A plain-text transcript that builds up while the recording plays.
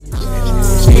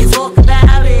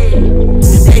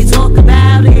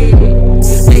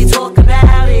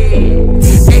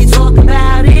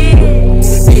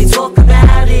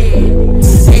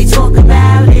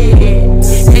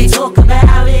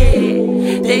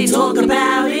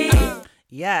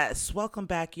Yes, welcome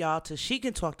back, y'all, to She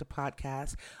Can Talk to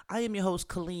podcast. I am your host,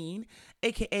 Colleen,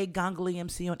 aka Gongoli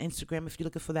MC on Instagram. If you're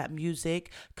looking for that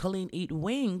music, Colleen Eat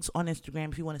Wings on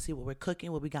Instagram. If you want to see what we're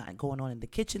cooking, what we got going on in the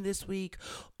kitchen this week,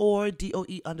 or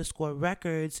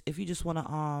DOE_records. If you just want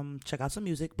to check out some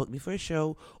music, book me for a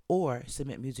show, or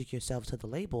submit music yourself to the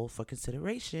label for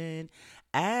consideration.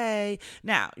 Hey,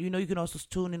 now, you can also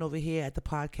tune in over here at the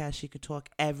podcast. She Can Talk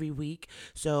every week.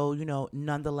 So,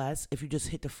 nonetheless, if you just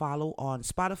hit the follow on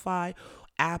Spotify,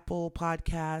 Apple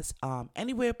Podcasts,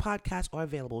 anywhere podcasts are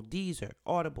available, Deezer,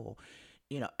 Audible,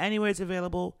 anywhere it's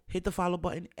available, hit the follow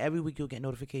button. Every week you'll get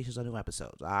notifications on new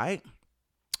episodes. All right.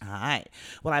 All right.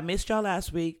 Well, I missed y'all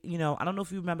last week. I don't know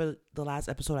if you remember the last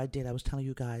episode I did. I was telling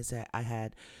you guys that I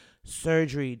had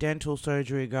dental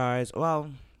surgery, guys.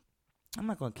 Well, I'm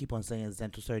not going to keep on saying it's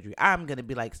dental surgery. I'm going to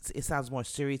be like, it sounds more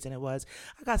serious than it was.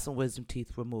 I got some wisdom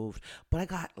teeth removed, but I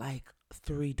got like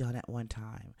 3 done at one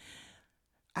time.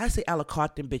 I say a la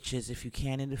carte them bitches if you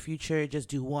can in the future. Just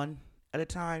do one at a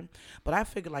time. But I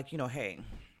figured hey,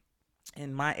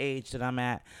 in my age that I'm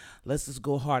at, let's just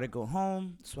go hard or go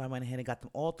home. So I went ahead and got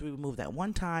them all 3 removed at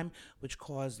one time, which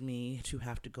caused me to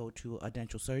have to go to a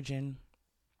dental surgeon.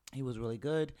 He was really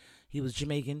good. He was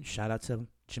Jamaican. Shout out to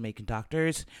Jamaican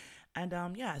doctors. And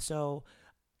so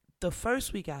the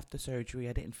first week after surgery,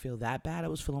 I didn't feel that bad. I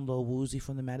was feeling a little woozy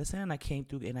from the medicine, and I came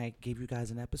through and I gave you guys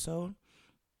an episode.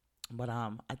 But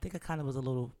I think I kind of was a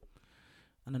little,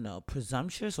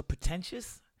 presumptuous or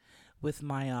pretentious with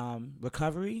my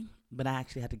recovery. But I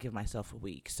actually had to give myself a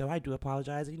week, so I do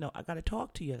apologize. I gotta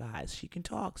talk to you guys. She can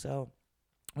talk, so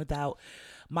without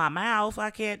my mouth, I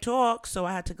can't talk. So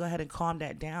I had to go ahead and calm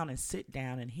that down and sit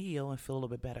down and heal and feel a little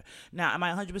bit better. Now, am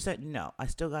I 100%? No. I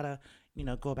still got to,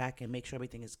 go back and make sure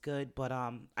everything is good. But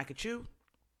I could chew.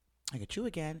 I could chew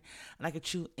again. And I could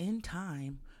chew in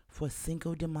time for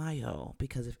Cinco de Mayo.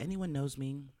 Because if anyone knows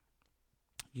me,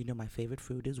 my favorite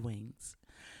food is wings.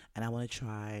 And I want to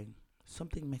try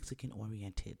something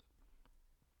Mexican-oriented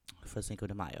for Cinco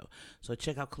de Mayo. So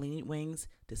check out Clean Eat Wings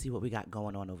to see what we got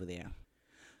going on over there.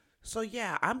 So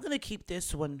yeah, I'm going to keep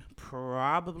this one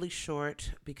probably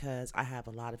short because I have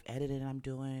a lot of editing I'm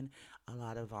doing, a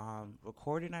lot of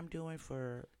recording I'm doing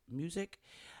for music,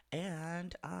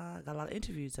 and I got a lot of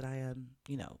interviews that I am,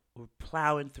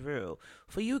 plowing through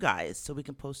for you guys so we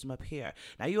can post them up here.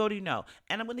 Now, you already know,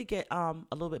 and I'm going to get a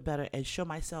little bit better and show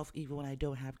myself even when I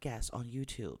don't have guests on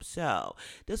YouTube. So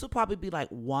this will probably be like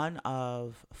one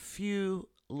of few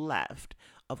left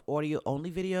of audio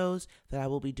only videos that I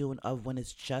will be doing of when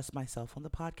it's just myself on the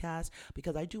podcast,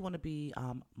 because I do want to be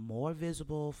more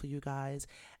visible for you guys.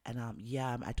 And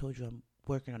I told you I'm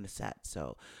working on the set,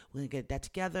 so we're gonna get that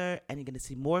together, and you're gonna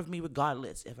see more of me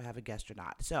regardless if I have a guest or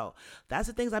not. So that's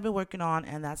the things I've been working on,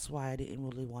 and that's why I didn't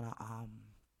really want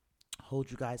to hold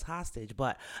you guys hostage.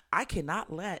 But I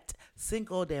cannot let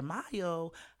Cinco de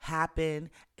Mayo happen,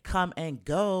 come and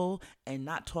go, and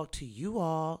not talk to you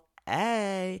all.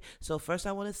 Hey, so first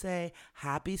I want to say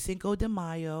happy Cinco de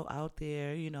Mayo out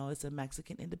there. It's a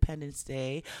Mexican Independence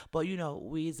Day, but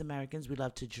we as Americans, we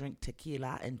love to drink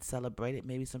tequila and celebrate it.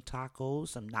 Maybe some tacos,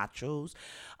 some nachos,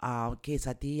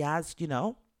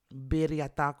 quesadillas,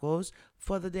 birria tacos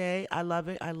for the day. I love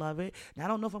it. I love it. Now, I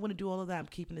don't know if I'm going to do all of that. I'm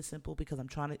keeping it simple because I'm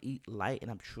trying to eat light,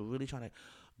 and I'm really trying to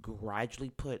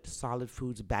gradually put solid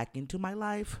foods back into my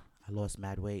life. I lost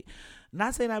mad weight.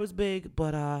 Not saying I was big,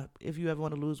 but if you ever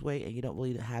want to lose weight and you don't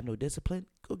really have no discipline,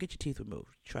 go get your teeth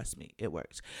removed. Trust me, it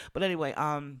works. But anyway,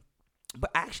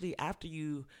 but actually after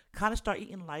you kind of start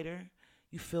eating lighter,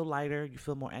 you feel lighter, you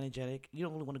feel more energetic. You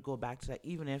don't really want to go back to that,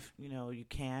 even if, you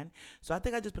can. So I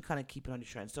think I just been kind of keeping on the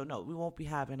trend. So no, we won't be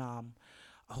having a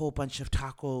whole bunch of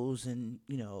tacos and,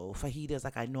 fajitas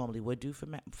like I normally would do for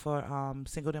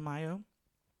Cinco de Mayo.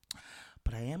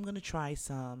 But I am going to try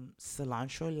some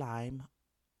cilantro lime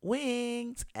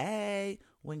wings. Hey,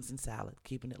 wings and salad,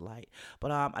 keeping it light.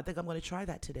 But I think I'm going to try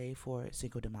that today for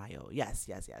Cinco de Mayo. Yes.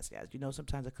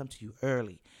 Sometimes I come to you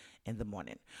early in the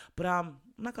morning. But I'm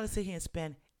not going to sit here and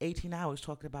spend 18 hours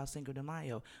talking about Cinco de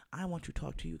Mayo. I want to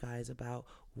talk to you guys about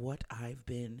what I've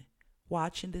been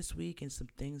watching this week and some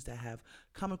things that have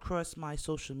come across my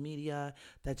social media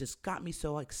that just got me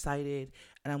so excited,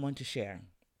 and I want to share.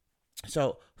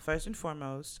 So first and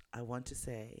foremost, I want to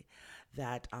say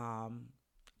that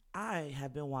I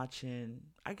have been watching,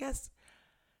 I guess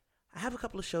I have a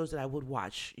couple of shows that I would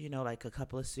watch, like a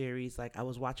couple of series. Like I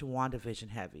was watching WandaVision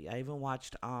heavy. I even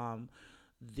watched the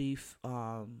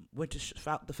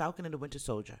Falcon and the Winter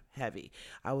Soldier heavy.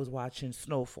 I was watching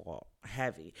Snowfall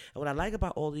heavy. And what I like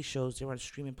about all these shows, they're on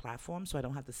streaming platforms, so I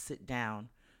don't have to sit down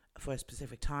for a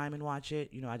specific time and watch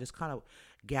it. I just kind of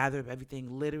gather up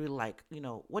everything literally like,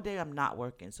 what day I'm not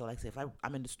working. So like say if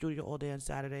I'm in the studio all day on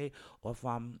Saturday, or if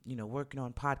I'm, working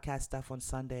on podcast stuff on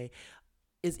Sunday,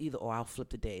 is either or. I'll flip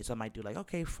the day. So I might do like,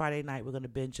 okay, Friday night we're gonna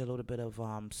binge a little bit of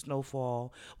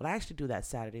Snowfall. Well, I actually do that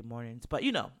Saturday mornings. But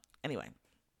anyway,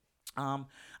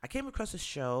 I came across a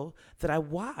show that I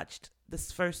watched this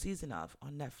first season of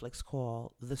on Netflix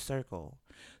called The Circle.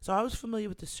 So I was familiar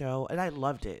with the show and I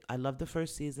loved it. I loved the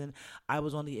first season. I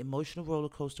was on the emotional roller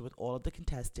coaster with all of the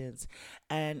contestants.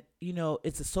 And,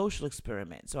 it's a social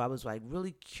experiment. So I was like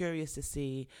really curious to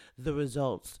see the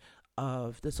results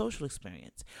of the social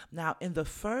experience. Now, in the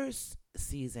first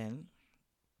season,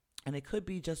 and it could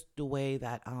be just the way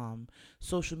that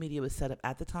social media was set up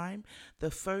at the time. The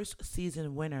first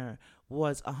season winner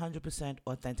was 100%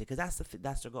 authentic, because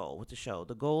that's the goal with the show.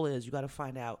 The goal is you got to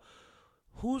find out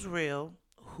who's real,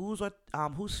 who's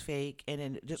fake, and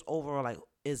then just overall like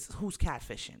is who's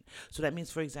catfishing. So that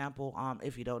means, for example,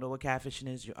 if you don't know what catfishing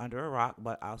is, you're under a rock,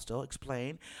 but I'll still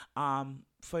explain.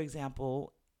 For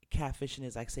example, catfishing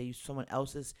is like say someone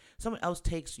else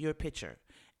takes your picture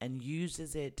and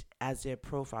uses it as their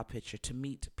profile picture to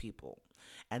meet people.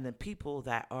 And then people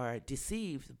that are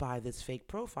deceived by this fake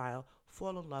profile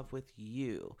fall in love with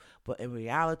you. But in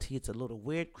reality, it's a little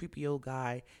weird, creepy old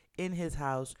guy in his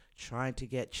house trying to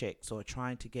get chicks or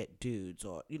trying to get dudes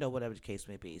or, whatever the case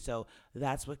may be. So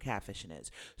that's what catfishing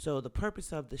is. So the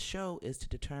purpose of the show is to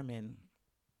determine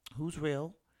who's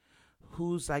real,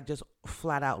 who's like just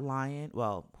flat out lying.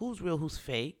 Well, who's real, who's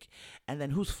fake, and then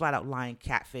who's flat out lying,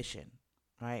 catfishing.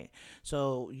 Right.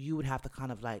 So you would have to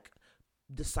kind of like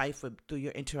decipher through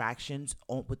your interactions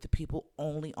with the people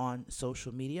only on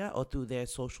social media or through their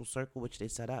social circle, which they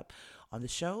set up on the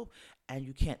show. And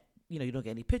you can't, you don't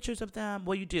get any pictures of them.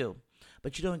 Well, you do,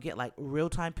 but you don't get like real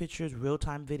time pictures, real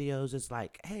time videos. It's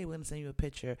like, hey, we're going to send you a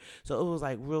picture. So it was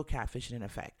like real catfishing in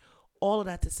effect. All of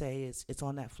that to say is it's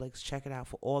on Netflix. Check it out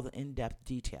for all the in-depth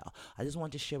detail. I just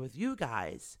wanted to share with you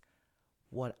guys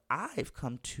what I've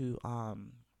come to,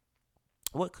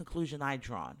 what conclusion I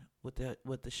drawn with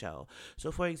the show.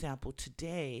 So, for example,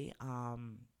 today,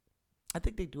 I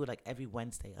think they do it like every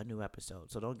Wednesday, a new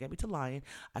episode. So don't get me to lying.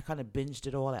 I kind of binged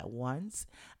it all at once,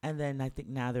 and then I think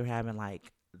now they're having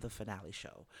like the finale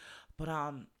show. But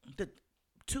the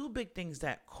two big things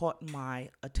that caught my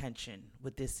attention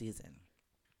with this season.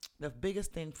 The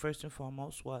biggest thing, first and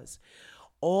foremost, was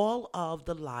all of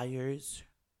the liars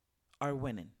are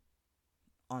winning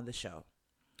on the show.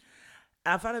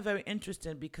 I found it very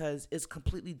interesting because it's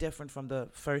completely different from the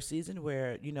first season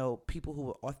where, people who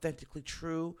were authentically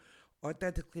true,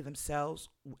 authentically themselves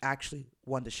actually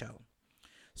won the show.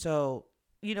 So,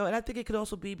 and I think it could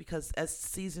also be because as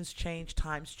seasons change,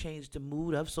 times change, the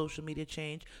mood of social media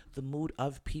change, the mood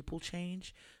of people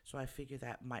change. So I figure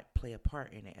that might play a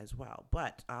part in it as well.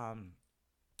 But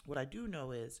what I do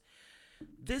know is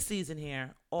this season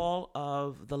here, all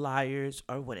of the liars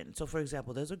are winning. So, for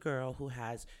example, there's a girl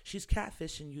she's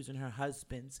catfishing using her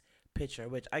husband's picture,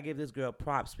 which I give this girl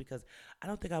props because I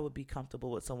don't think I would be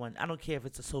comfortable with someone. I don't care if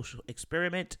it's a social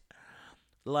experiment,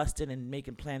 lusting and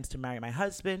making plans to marry my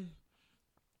husband.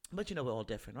 But we're all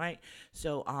different, right?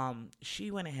 So she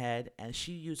went ahead and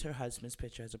she used her husband's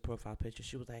picture as a profile picture.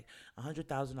 She was like,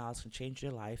 $100,000 can change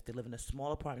their life. They live in a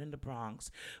small apartment in the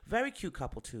Bronx. Very cute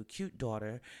couple too, cute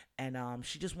daughter. And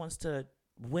she just wants to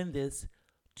win this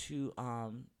to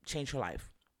change her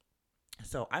life.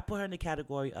 So I put her in the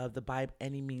category of the by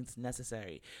any means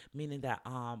necessary, meaning that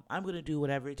I'm going to do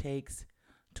whatever it takes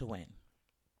to win.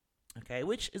 Okay,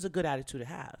 which is a good attitude to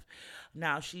have.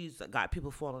 Now she's got people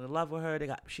falling in love with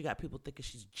her. She got people thinking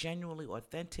she's genuinely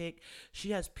authentic.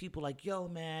 She has people like, yo,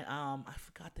 man, I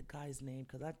forgot the guy's name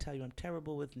because I tell you I'm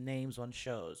terrible with names on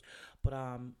shows.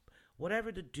 But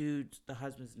whatever the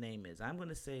husband's name is, I'm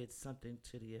gonna say it's something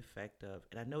to the effect of,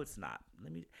 and I know it's not.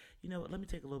 Let me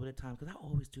take a little bit of time because I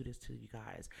always do this to you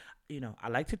guys. I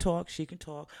like to talk. She can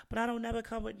talk, but I don't never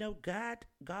come with no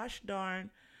gosh darn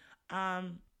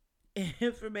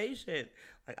information.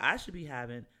 Like I should be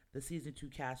having the season 2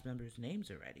 cast members'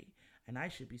 names already, and I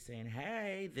should be saying,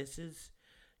 "Hey, this is,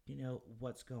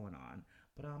 what's going on."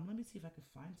 But let me see if I can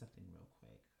find something real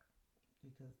quick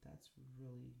because that's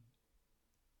really.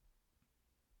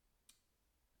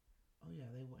 Oh yeah,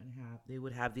 they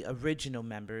would have the original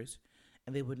members,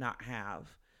 and they would not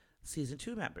have season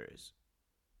 2 members.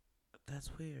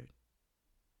 That's weird.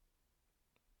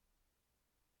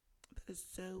 That is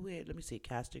so weird. Let me see,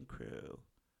 cast and crew.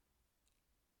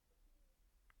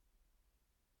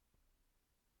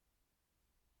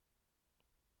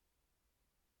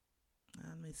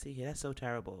 Let me see here. That's so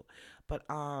terrible. But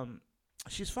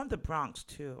she's from the Bronx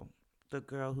too. the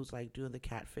girl who's like doing the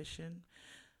catfishing.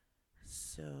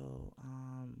 So,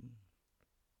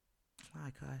 my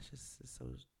gosh, it's so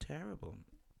terrible.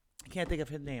 I can't think of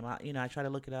his name. I try to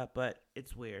look it up, but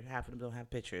it's weird. Half of them don't have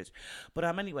pictures. But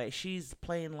anyway, she's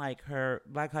playing like her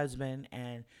black husband,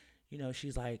 and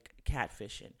she's like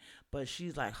catfishing, but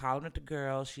she's like hollering at the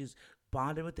girls. She's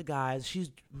bonding with the guys.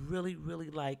 She's really, really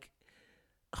like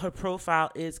her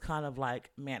profile is kind of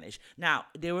like managed. Now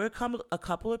there were a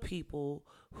couple of people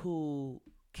who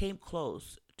came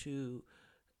close to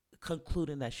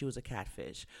concluding that she was a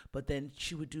catfish, but then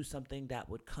she would do something that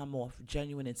would come off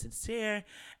genuine and sincere,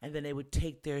 and then they would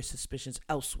take their suspicions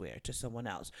elsewhere to someone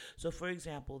else. So for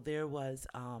example, there was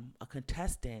a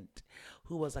contestant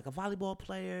who was like a volleyball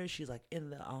player. She's like in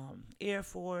the Air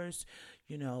Force,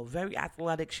 very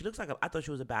athletic. She looks like I thought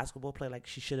she was a basketball player, like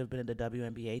she should have been in the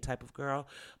WNBA type of girl,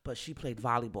 but she played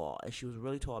volleyball, and she was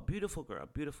really tall, beautiful girl,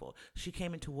 beautiful. She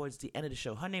came in towards the end of the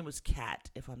show. Her name was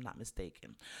Kat, if I'm not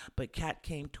mistaken, but Kat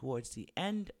came towards the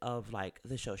end of like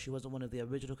the show. She wasn't one of the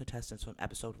original contestants from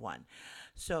episode 1.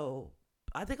 So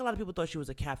I think a lot of people thought she was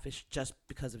a catfish just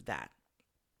because of that,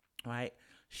 right?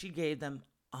 She gave them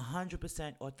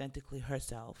 100% authentically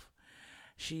herself.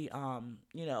 She,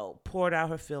 poured out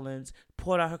her feelings,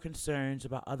 poured out her concerns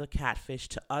about other catfish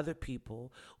to other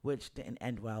people, which didn't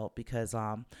end well because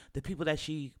the people that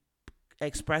she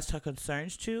expressed her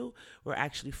concerns to were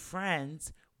actually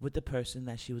friends with the person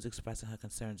that she was expressing her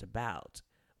concerns about.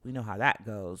 We know how that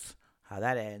goes, how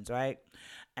that ends, right?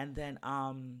 And then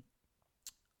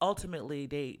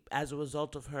ultimately, as a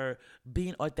result of her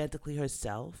being authentically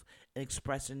herself and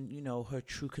expressing, her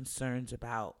true concerns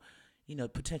about,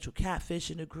 potential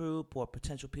catfish in the group or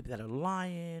potential people that are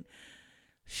lying,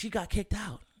 she got kicked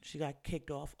out. She got kicked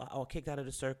off or kicked out of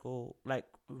the circle like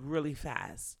really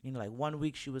fast. Like 1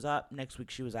 week she was up, next week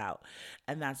she was out.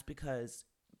 And that's because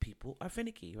people are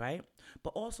finicky, right? But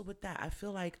also with that, I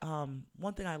feel like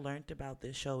one thing I learned about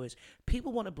this show is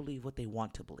people want to believe what they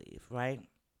want to believe, right?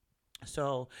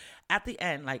 So at the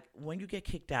end, like when you get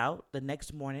kicked out, the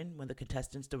next morning when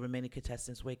the remaining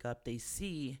contestants wake up, they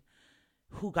see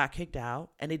who got kicked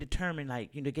out, and they determine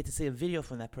get to see a video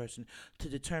from that person to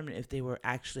determine if they were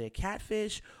actually a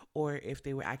catfish or if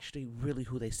they were actually really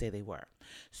who they say they were.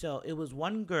 So it was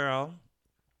one girl,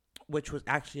 which was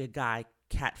actually a guy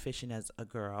catfishing as a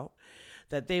girl,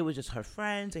 that they were just her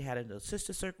friends. They had a little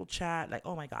sister circle chat, like,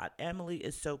 oh my God, Emily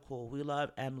is so cool. We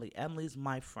love Emily. Emily's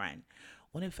my friend.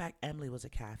 When in fact, Emily was a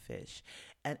catfish.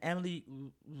 And Emily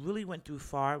really went through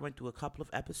a couple of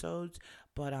episodes,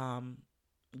 but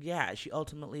she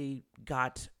ultimately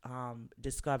got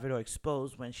discovered or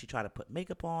exposed when she tried to put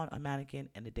makeup on a mannequin,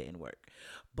 and it didn't work.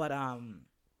 But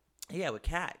with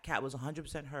Kat was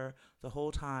 100% her the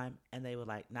whole time, and they were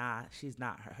like, nah, she's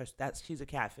not her. She's a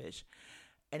catfish,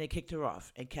 and they kicked her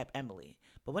off and kept Emily.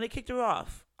 But when they kicked her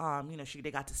off,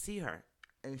 they got to see her,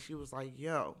 and she was like,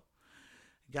 yo,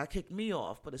 y'all kicked me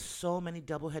off, but there's so many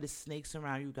double-headed snakes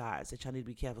around you guys that y'all need to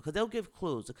be careful, because they'll give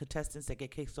clues. The contestants that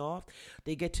get kicked off,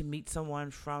 they get to meet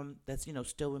someone that's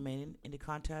still remaining in the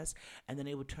contest, and then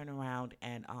they would turn around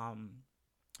and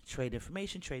trade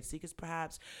information, trade secrets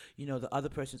perhaps. The other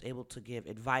person's able to give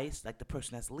advice, like the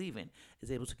person that's leaving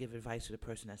is able to give advice to the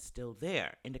person that's still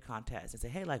there in the contest and say,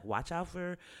 hey, like, watch out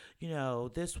for,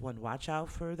 this one, watch out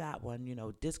for that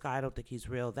one, this guy, I don't think he's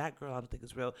real, that girl, I don't think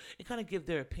is real, and kind of give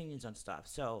their opinions on stuff.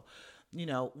 So,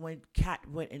 when Kat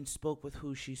went and spoke with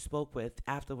who she spoke with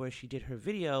afterwards, she did her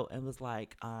video and was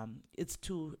like, it's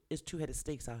two-headed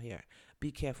snakes out here.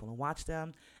 Be careful and watch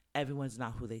them. Everyone's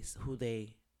not who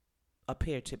they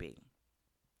appear to be.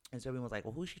 And so everyone's like,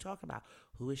 well, who's she talking about?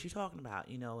 Who is she talking about?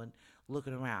 And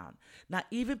looking around. Now,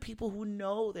 even people who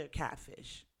know they're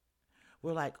catfish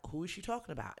were like, who is she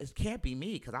talking about? It can't be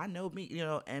me, because I know me,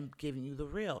 and giving you the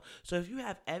real. So if you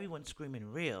have everyone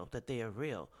screaming real, that they are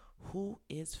real, who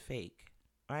is fake,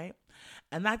 right?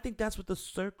 And I think that's what the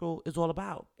circle is all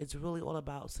about. It's really all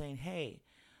about saying, hey,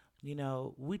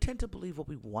 we tend to believe what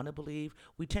we want to believe.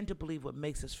 We tend to believe what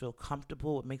makes us feel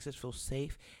comfortable, what makes us feel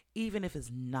safe, even if it's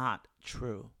not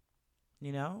true,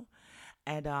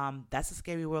 And that's a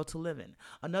scary world to live in.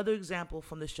 Another example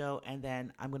from the show, and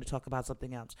then I'm going to talk about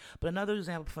something else. But another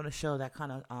example from the show that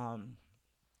kind of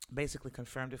basically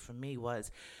confirmed it for me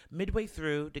was midway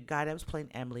through, the guy that was playing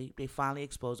Emily, they finally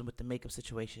exposed him with the makeup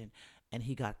situation, and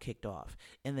he got kicked off.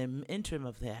 In the interim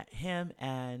of that, him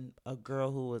and a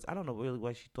girl who was, I don't know really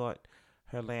what she thought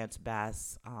her Lance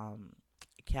Bass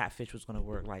catfish was going to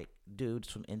work, like dudes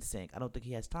from NSYNC. I don't think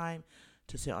he has time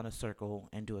to sit on a circle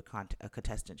and do a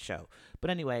contestant show. But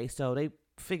anyway, so they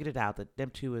figured it out that them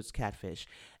two was catfish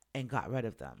and got rid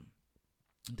of them.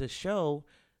 The show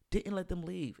didn't let them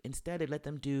leave. Instead, they let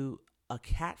them do a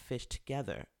catfish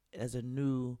together as a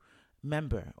new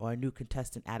member or a new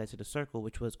contestant added to the circle,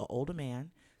 which was an older man,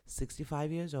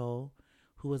 65 years old,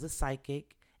 who was a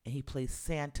psychic, and he plays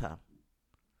Santa,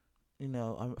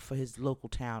 for his local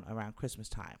town around Christmas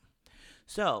time.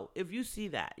 So if you see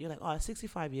that, you're like, oh,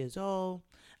 65 years old.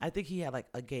 I think he had like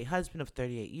a gay husband of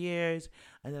 38 years.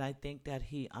 And then I think that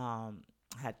he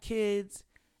had kids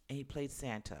and he played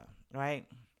Santa, right?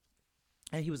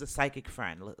 And he was a psychic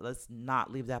friend. Let's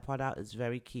not leave that part out. It's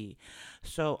very key.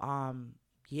 So,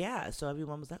 yeah, so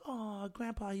everyone was like, oh,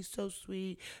 Grandpa, he's so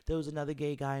sweet. There was another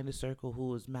gay guy in the circle who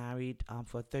was married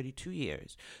for 32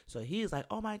 years. So he's like,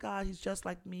 oh, my God, he's just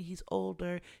like me. He's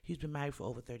older. He's been married for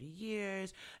over 30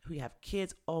 years. We have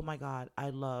kids. Oh, my God,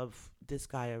 I love this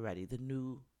guy already, the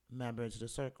new member into the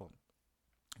circle.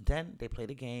 Then they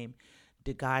played a game.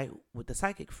 The guy with the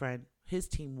psychic friend, his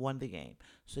team won the game.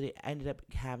 So they ended up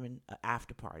having an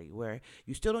after party where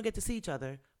you still don't get to see each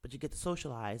other, but you get to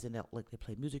socialize, and they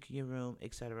play music in your room,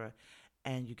 etc.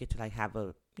 And you get to like have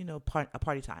a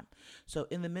party time. So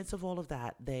in the midst of all of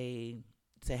that, they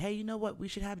say, hey, you know what? We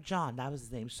should have John. That was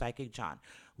his name, Psychic John.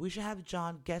 We should have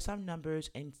John guess our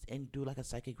numbers and do like a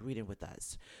psychic reading with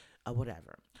us.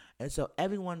 Whatever. And so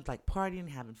everyone's like partying,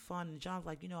 having fun. And John's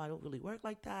like, I don't really work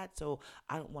like that. So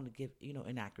I don't want to give,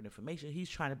 inaccurate information. He's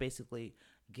trying to basically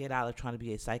get out of trying to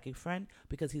be a psychic friend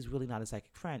because he's really not a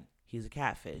psychic friend. He's a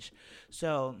catfish.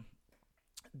 So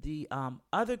the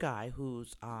other guy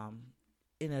who's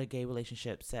in a gay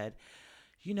relationship said,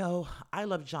 I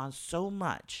love John so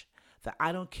much that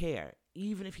I don't care.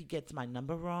 Even if he gets my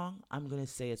number wrong, I'm going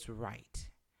to say it's right.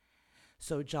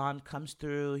 So John comes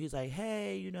through. He's like,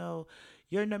 hey,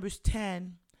 your number's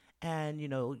 10.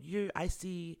 And, I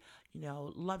see,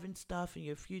 loving stuff in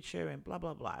your future and blah,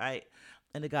 blah, blah, right?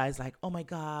 And the guy's like, oh, my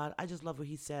God, I just love what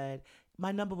he said.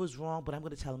 My number was wrong, but I'm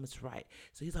going to tell him it's right.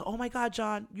 So he's like, oh, my God,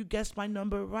 John, you guessed my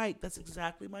number right. That's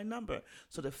exactly my number.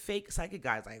 So the fake psychic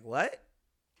guy's like, what?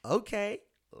 Okay,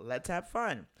 let's have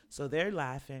fun. So they're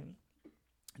laughing.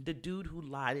 The dude who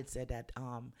lied and said that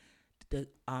the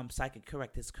psychic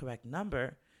his correct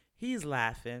number, he's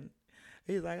laughing.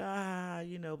 He's like,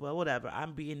 but whatever.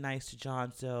 I'm being nice to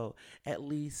John, so at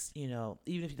least, even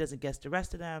if he doesn't guess the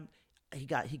rest of them, he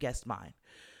guessed mine.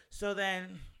 So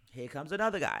then here comes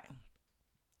another guy.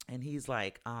 And he's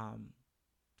like, I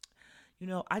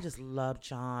just love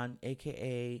John,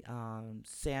 aka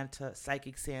Santa,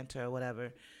 Psychic Santa or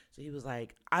whatever. So he was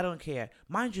like, I don't care.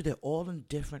 Mind you, they're all in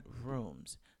different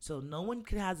rooms. So no one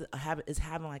is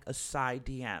having like a side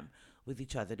DM with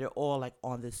each other. They're all like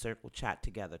on this circle chat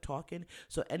together talking.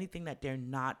 So anything that they're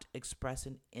not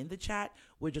expressing in the chat,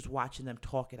 we're just watching them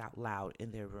talk it out loud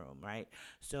in their room, right?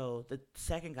 So the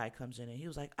second guy comes in and he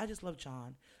was like, I just love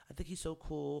John. I think he's so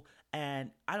cool.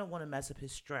 And I don't want to mess up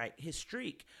his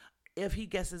streak. If he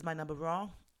guesses my number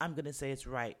wrong, I'm going to say it's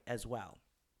right as well.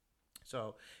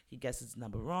 So he guesses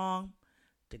number wrong.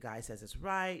 The guy says it's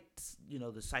right.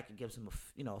 The psychic gives him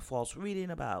a false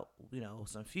reading about,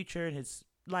 some future in his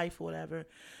life or whatever.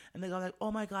 And they go like,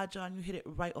 oh my God, John, you hit it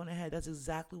right on the head. That's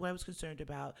exactly what I was concerned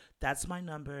about. That's my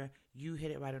number. You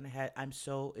hit it right on the head. I'm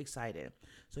so excited.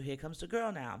 So here comes the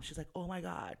girl now. She's like, oh my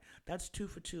God, that's 2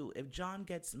 for 2. If John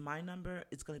gets my number,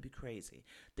 it's going to be crazy.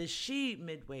 Then she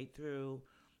midway through,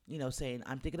 saying,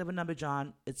 I'm thinking of a number,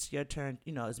 John. It's your turn.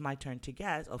 It's my turn to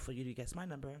guess or for you to guess my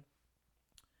number.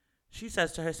 She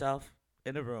says to herself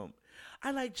in the room,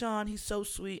 I like John. He's so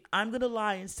sweet. I'm going to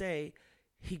lie and say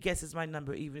he guesses my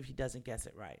number even if he doesn't guess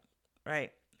it right.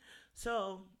 Right?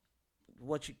 So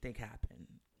what you think happened?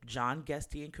 John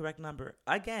guessed the incorrect number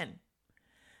again.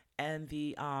 And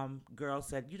the girl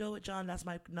said, you know what, John, that's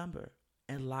my number.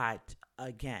 And lied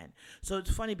again. So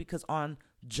it's funny because on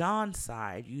John's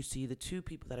side, you see the two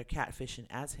people that are catfishing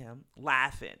as him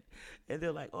laughing. And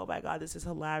they're like, oh my God, this is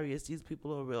hilarious. These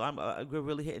people are real. We're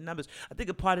really hitting numbers. I think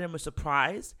a part of them was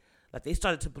surprised. Like they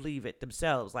started to believe it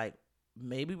themselves. Like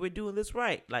maybe we're doing this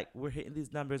right. Like we're hitting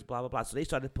these numbers, blah, blah, blah. So they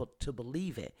started to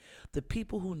believe it. The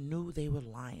people who knew they were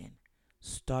lying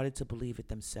started to believe it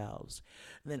themselves.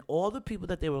 And then all the people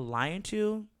that they were lying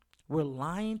to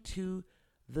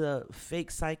the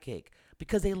fake psychic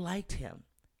because they liked him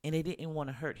and they didn't want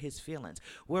to hurt his feelings.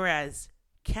 Whereas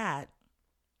Kat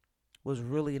was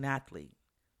really an athlete,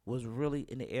 was really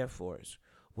in the Air Force,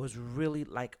 was really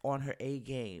like on her A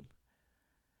game.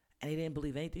 And they didn't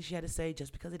believe anything she had to say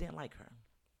just because they didn't like her.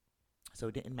 So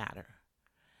it didn't matter.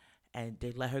 And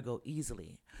they let her go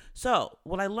easily. So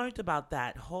what I learned about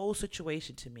that whole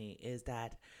situation to me is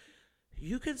that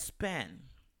you can spend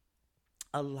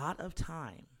a lot of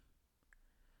time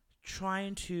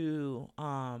trying to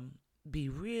be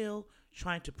real.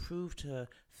 trying to prove to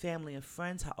family and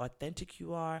friends how authentic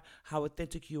you are, how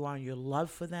authentic you are in your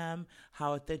love for them,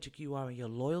 how authentic you are in your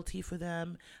loyalty for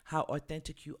them, how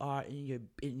authentic you are in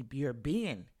your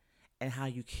being and how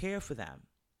you care for them.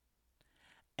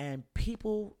 And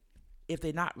people, if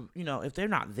they're not, if they're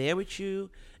not there with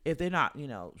you, if they're not,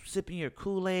 sipping your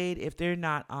Kool-Aid, if they're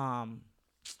not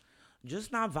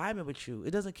just not vibing with you,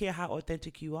 it doesn't care how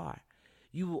authentic you are.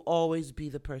 You will always be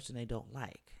the person they don't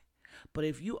like. But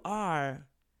if you are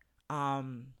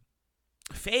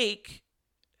fake,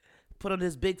 put on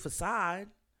this big facade,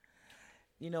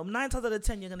 9 times out of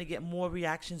 10, you're going to get more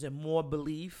reactions and more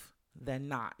belief than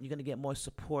not. You're going to get more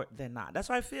support than not. That's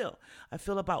how I feel. I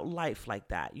feel about life like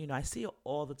that. I see it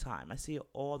all the time.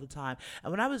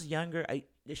 And when I was younger,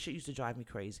 this shit used to drive me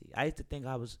crazy. I used to think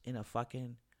I was in a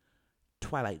fucking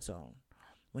Twilight Zone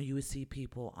when you would see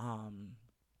people,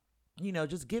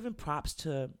 just giving props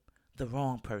to the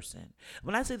wrong person.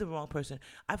 When I say the wrong person,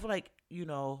 I feel like,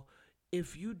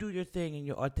 if you do your thing and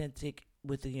you're authentic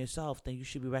within yourself, then you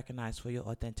should be recognized for your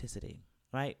authenticity,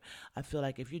 right? I feel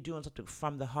like if you're doing something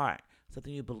from the heart,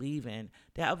 something you believe in,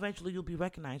 that eventually you'll be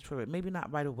recognized for it. Maybe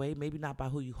not right away, maybe not by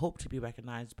who you hope to be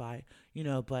recognized by,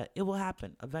 but it will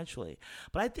happen eventually.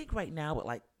 But I think right now with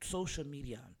like social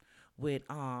media, with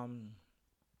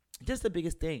just the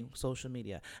biggest thing, social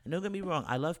media. And don't get me wrong,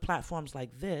 I love platforms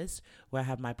like this where I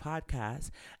have my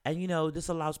podcast. And, this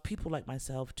allows people like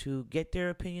myself to get their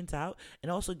opinions out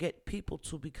and also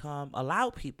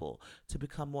allow people to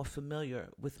become more familiar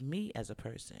with me as a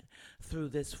person through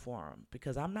this forum.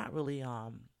 Because I'm not really,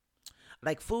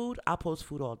 like food, I'll post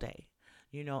food all day.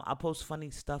 I'll post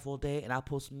funny stuff all day and I'll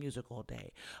post music all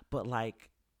day. But like,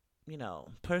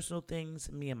 personal things,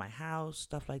 me and my house,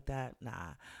 stuff like that. Nah,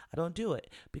 I don't do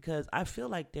it because I feel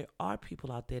like there are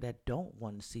people out there that don't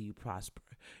want to see you prosper,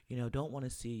 don't want to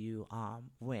see you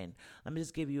win. Let me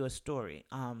just give you a story.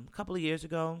 A couple of years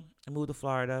ago, I moved to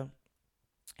Florida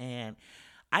and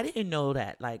I didn't know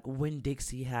that like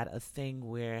Winn-Dixie had a thing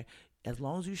where as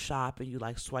long as you shop and you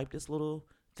like swipe this little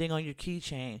thing on your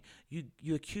keychain,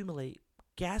 you accumulate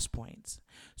gas points.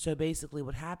 So basically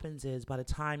what happens is by the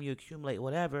time you accumulate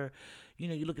whatever,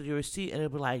 you look at your receipt and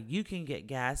it'll be like, you can get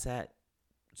gas at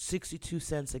 62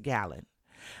 cents a gallon.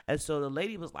 And so the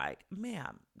lady was like,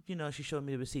 ma'am, she showed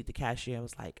me the receipt, the cashier, and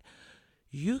was like,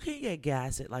 you can get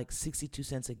gas at like 62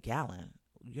 cents a gallon.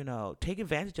 Take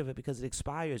advantage of it because it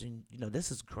expires and, this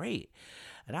is great.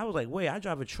 And I was like, wait, I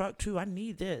drive a truck too. I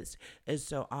need this. And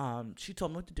so she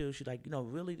told me what to do. She like,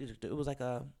 really, it was like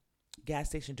a gas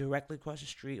station directly across the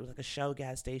street. It was like a Shell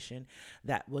gas station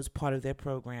that was part of their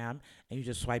program, and you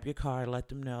just swipe your card, let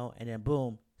them know, and then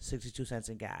boom, 62 cents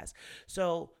in gas.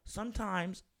 So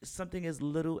sometimes something as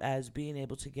little as being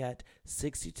able to get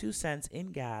 62 cents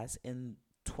in gas in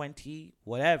 20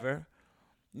 whatever,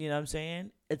 you know what I'm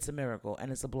saying? It's a miracle and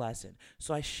it's a blessing.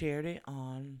 So I shared it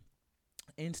on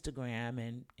Instagram,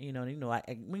 and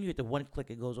when you hit the one click,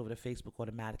 it goes over to Facebook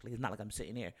automatically. It's not like I'm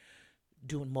sitting here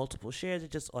doing multiple shares,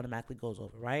 it just automatically goes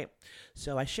over, right?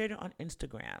 So I shared it on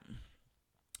Instagram,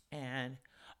 and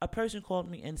a person called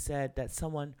me and said that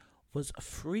someone was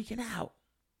freaking out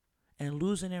and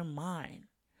losing their mind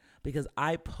because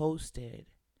I posted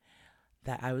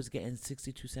that I was getting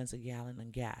 62 cents a gallon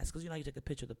on gas. Because, you take a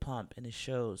picture of the pump and it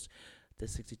shows the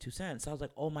 62 cents. So I was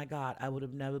like, oh my God, I would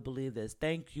have never believed this.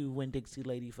 Thank you, Winn-Dixie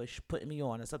lady, for putting me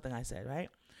on, or something I said, right?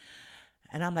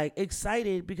 And I'm like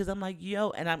excited because I'm like,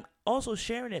 and I'm also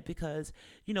sharing it because,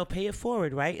 pay it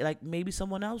forward, right? Like maybe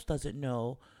someone else doesn't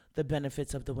know the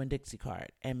benefits of the Winn-Dixie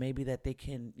card, and maybe that they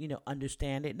can,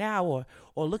 understand it now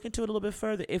or look into it a little bit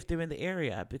further if they're in the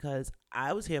area, because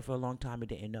I was here for a long time and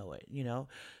didn't know it,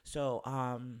 So,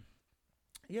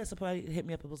 somebody hit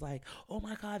me up and was like, oh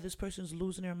my God, this person's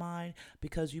losing their mind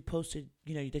because you posted,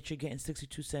 that you're getting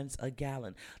 62 cents a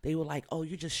gallon. They were like, oh,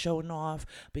 you're just showing off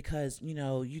because,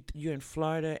 you're in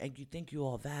Florida and you think you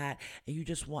all that, and you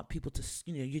just want people to,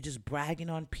 you're just bragging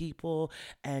on people,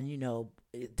 and,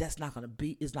 that's not going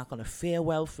to it's not going to fare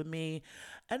well for me.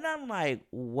 And I'm like,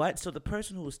 what? So the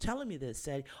person who was telling me this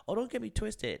said, oh, don't get me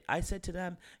twisted. I said to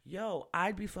them,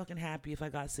 I'd be fucking happy if I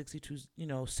got 62,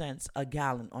 cents a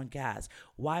gallon on gas.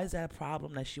 Why is that a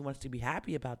problem that she wants to be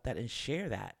happy about that and share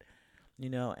that?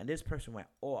 And this person went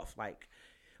off. Like,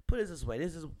 put it this way.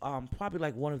 This is probably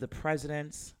like one of the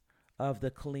presidents of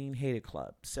the Colleen Hater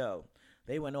Club. So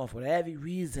they went off with every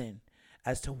reason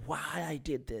as to why I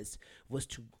did this was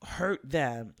to hurt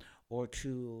them or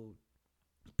to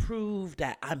prove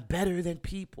that I'm better than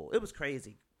people. It was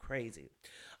crazy.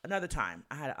 Another time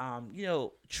I had,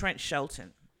 Trent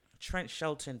Shelton. Trent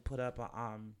Shelton put up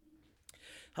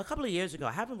a couple of years ago.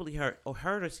 I haven't really heard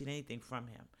or seen anything from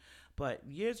him, But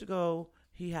years ago,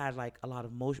 he had like a lot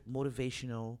of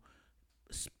motivational,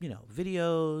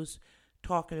 videos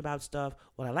talking about stuff.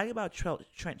 What I like about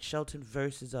Trent Shelton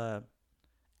versus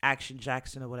Action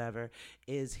Jackson or whatever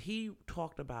is he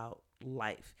talked about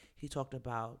life. He talked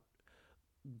about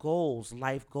goals,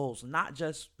 life goals, not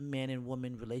just man and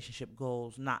woman relationship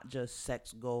goals, not just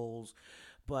sex goals,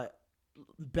 but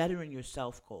bettering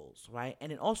yourself goals, right?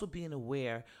 And then also being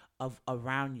aware of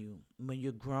around you when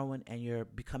you're growing and you're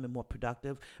becoming more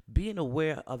productive, being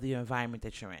aware of the environment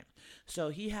that you're in. So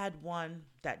he had one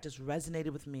that just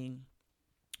resonated with me.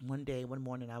 One day, one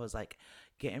morning, I was like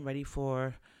getting ready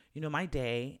for, my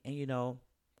day. And,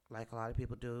 like a lot of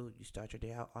people do, you start your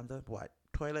day out on the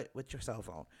toilet with your cell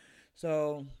phone.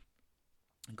 So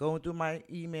going through my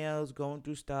emails, going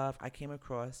through stuff, I came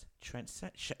across Trent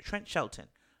Shelton,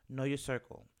 Know Your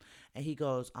Circle. And he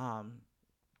goes,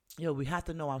 we have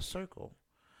to know our circle.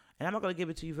 And I'm not going to give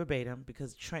it to you verbatim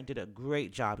because Trent did a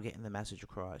great job getting the message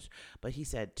across. But he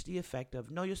said to the effect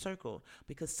of know your circle.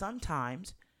 Because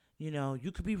sometimes,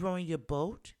 you could be rowing your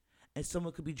boat and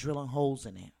someone could be drilling holes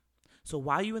in it. So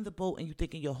while you're in the boat and you're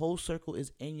thinking your whole circle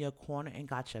is in your corner and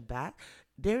got your back,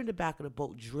 they're in the back of the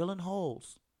boat drilling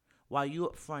holes while you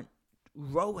up front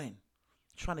rowing,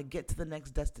 trying to get to the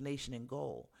next destination and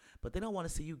goal. But they don't want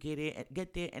to see you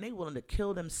get there, and they're willing to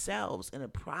kill themselves in the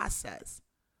process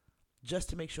just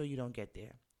to make sure you don't get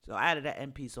there. So I added that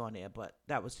end piece on there, but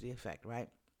that was to the effect, right?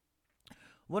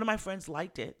 One of my friends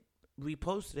liked it,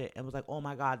 reposted it, and was like, oh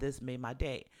my God, this made my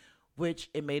day, which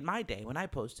it made my day when I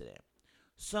posted it.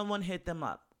 Someone hit them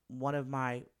up, one of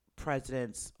my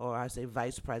presidents, or I say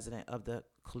vice president of the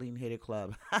Clean Hater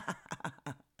Club. I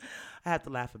have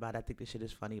to laugh about it. I think this shit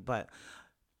is funny, but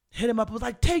hit him up, was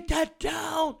like, take that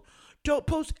down. Don't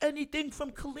post anything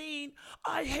from Colleen.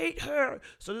 I hate her.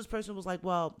 So this person was like,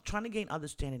 well, trying to gain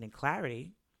understanding and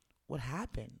clarity. What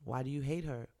happened? Why do you hate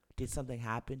her? Did something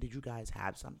happen? Did you guys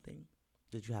have something?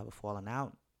 Did you have a falling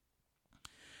out?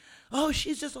 Oh,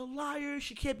 she's just a liar.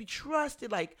 She can't be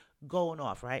trusted. Like going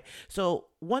off, right? So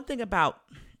one thing about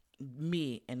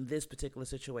me in this particular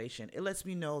situation, it lets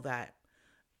me know that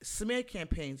smear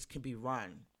campaigns can be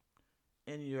run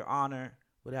in your honor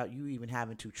without you even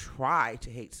having to try to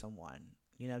hate someone.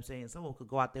 You know what I'm saying? Someone could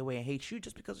go out their way and hate you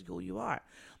just because of who you are.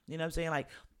 You know what I'm saying? Like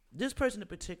this person in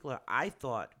particular, I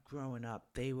thought growing up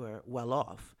they were well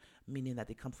off, meaning that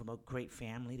they come from a great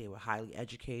family. They were highly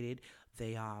educated.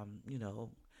 They,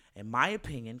 in my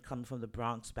opinion, coming from the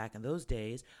Bronx back in those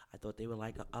days, I thought they were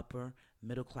like an upper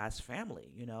middle class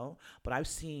family, But I've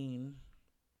seen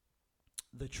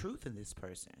the truth in this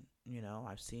person.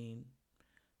 I've seen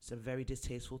some very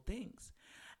distasteful things.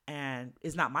 And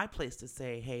it's not my place to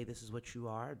say, hey, this is what you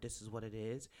are, this is what it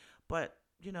is. But,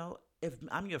 if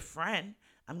I'm your friend,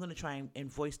 I'm going to try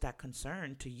and voice that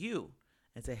concern to you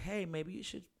and say, hey, maybe you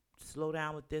should slow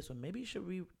down with this, or maybe you should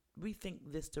rethink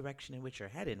this direction in which you're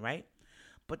heading, right?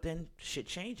 But then shit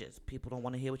changes. People don't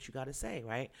want to hear what you got to say,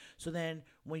 right? So then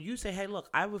when you say, hey, look,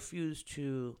 I refuse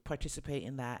to participate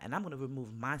in that and I'm going to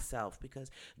remove myself because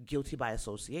guilty by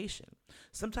association.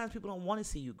 Sometimes people don't want to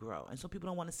see you grow. And some people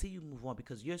don't want to see you move on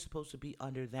because you're supposed to be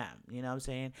under them. You know what I'm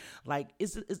saying? Like,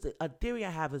 a theory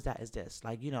I have is this.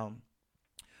 Like,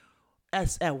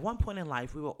 at one point in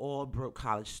life, we were all broke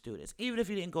college students. Even if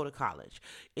you didn't go to college,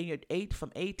 in your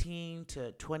from 18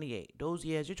 to 28, those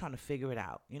years you're trying to figure it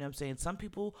out. You know what I'm saying? Some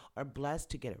people are blessed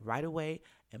to get it right away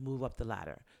and move up the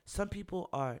ladder. Some people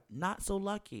are not so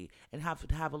lucky and have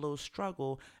to have a little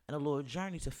struggle and a little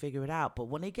journey to figure it out. But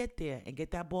when they get there and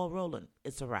get that ball rolling,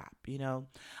 it's a wrap.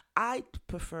 I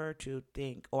prefer to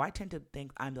think, or I tend to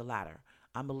think I'm the latter.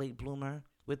 I'm a late bloomer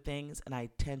with things, and I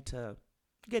tend to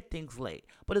get things late,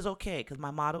 but it's okay because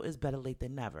my motto is better late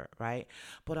than never, right?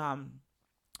 But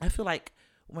I feel like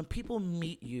when people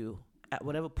meet you at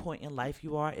whatever point in life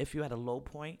you are, if you're at a low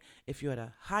point, if you're at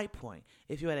a high point,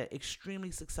 if you're at an extremely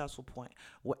successful point,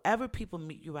 wherever people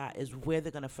meet you at is where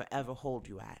they're going to forever hold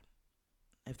you at.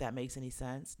 If that makes any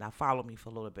sense. Now follow me for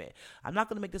a little bit. I'm not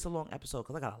going to make this a long episode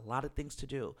because I got a lot of things to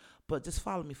do, but just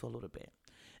follow me for a little bit.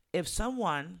 If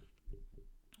someone,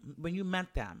 when you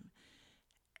met them,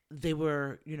 they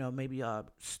were, maybe a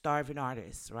starving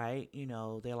artist, right?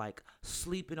 They're like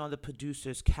sleeping on the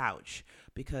producer's couch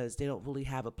because they don't really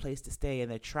have a place to stay and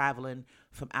they're traveling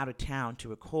from out of town to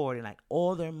record, and like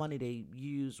all their money they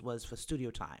used was for studio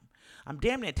time. I'm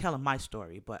damn near telling my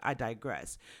story, but I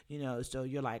digress. So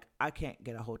you're like, I can't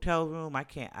get a hotel room. I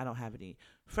don't have any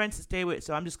friends to stay with,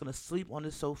 so I'm just going to sleep on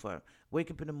the sofa,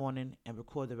 wake up in the morning and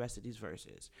record the rest of these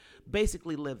verses.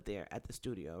 Basically live there at the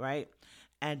studio, right?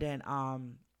 And then,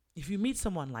 if you meet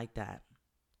someone like that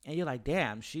and you're like,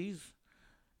 damn, she's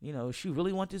She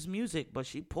really want this music, but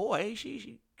she poor.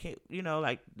 She can't,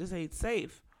 like this ain't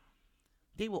safe.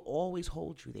 They will always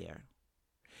hold you there.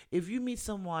 If you meet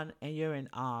someone and you're in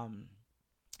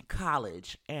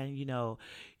college and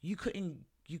you couldn't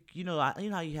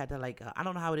how you had to like I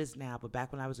don't know how it is now, but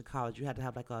back when I was in college you had to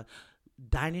have like a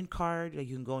dining card, like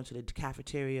you can go into the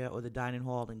cafeteria or the dining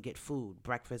hall and get food,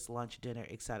 breakfast, lunch, dinner,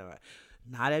 etc.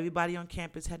 Not everybody on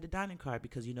campus had the dining card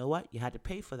because you know what, you had to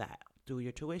pay for that through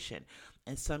your tuition.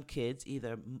 And some kids,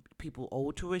 either people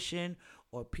owed tuition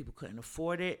or people couldn't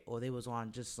afford it or they was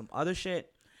on just some other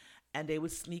shit, and they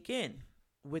would sneak in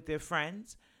with their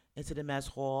friends into the mess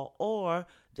hall, or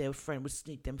their friend would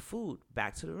sneak them food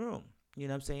back to the room. You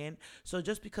know what I'm saying? So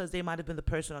just because they might have been the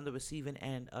person on the receiving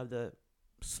end of the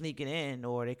sneaking in,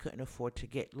 or they couldn't afford to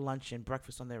get lunch and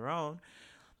breakfast on their own,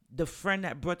 the friend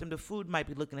that brought them the food might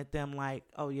be looking at them like,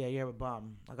 oh yeah, you're a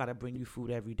bum. I got to bring you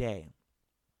food every day.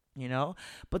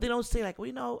 But they don't say like,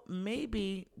 well,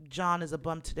 maybe John is a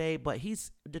bum today, but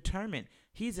he's determined.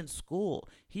 He's in school.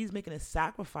 He's making a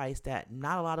sacrifice that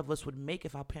not a lot of us would make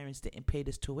if our parents didn't pay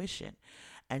this tuition.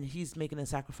 And he's making a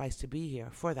sacrifice to be here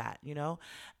for that,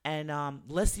 And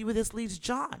let's see where this leads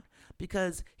John,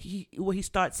 because where he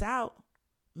starts out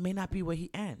may not be where he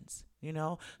ends,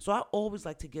 So I always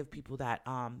like to give people that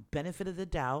benefit of the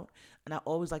doubt, and I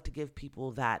always like to give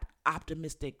people that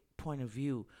optimistic point of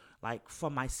view, like for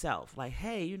myself, like,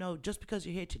 hey, just because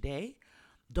you're here today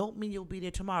don't mean you'll be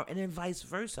there tomorrow, and then vice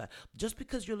versa. Just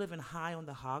because you're living high on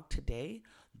the hog today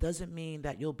doesn't mean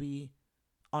that you'll be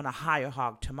on a higher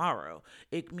hog tomorrow.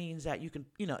 It means that you can,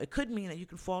 it could mean that you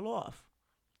can fall off.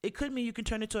 It could mean you can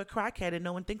turn into a crackhead and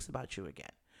no one thinks about you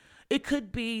again. It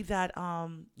could be that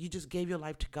you just gave your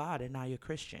life to God and now you're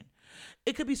Christian.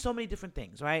 It could be so many different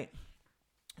things, right?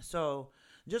 So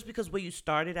just because where you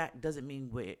started at doesn't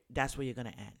mean that's where you're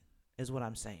going to end, is what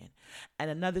I'm saying. And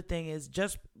another thing is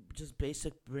just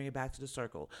basic, bring it back to the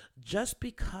circle. Just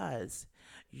because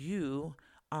you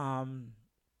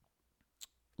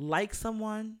like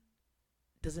someone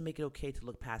doesn't make it okay to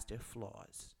look past their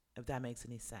flaws, if that makes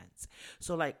any sense.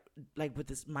 So like with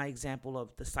this, my example of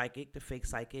the fake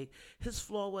psychic, his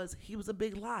flaw was he was a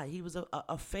big lie. He was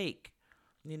a fake,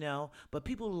 but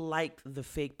people liked the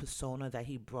fake persona that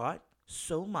he brought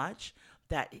so much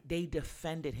that they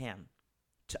defended him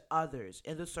to others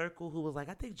in the circle who was like,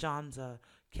 I think John's a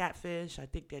catfish. I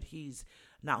think that he's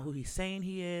not who he's saying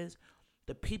he is.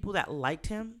 The people that liked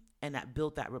him and that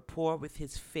built that rapport with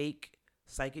his fake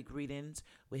psychic readings,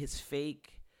 with his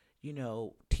fake,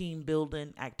 team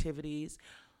building activities,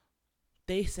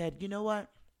 they said, you know what?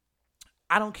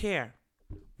 I don't care.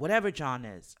 Whatever John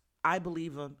is, I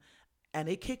believe him. And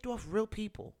they kicked off real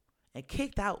people and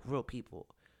kicked out real people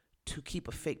to keep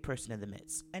a fake person in the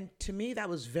midst. And to me, that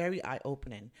was very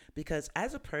eye-opening, because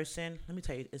as a person, let me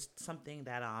tell you, it's something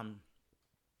that,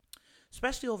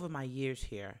 especially over my years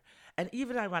here, and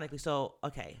even ironically, so,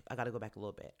 okay, I got to go back a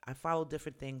little bit. I follow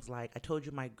different things, like I told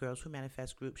you, my Girls Who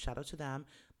Manifest group, shout out to them.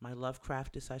 My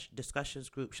Lovecraft discussions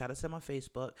group, shout out to them on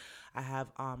Facebook. I have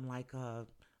like a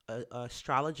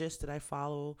astrologist that I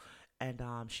follow, and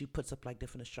she puts up like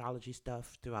different astrology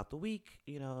stuff throughout the week.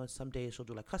 Some days she'll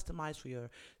do like customized for your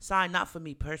sign, not for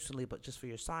me personally, but just for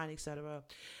your sign, etc.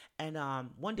 And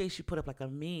one day she put up like a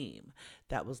meme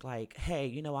that was like,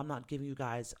 hey, I'm not giving you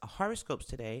guys horoscopes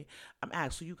today. I'm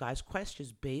asking you guys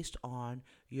questions based on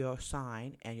your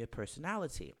sign and your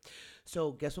personality.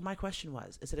 So guess what my question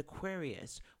was? It said,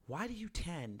 Aquarius, why do you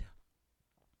tend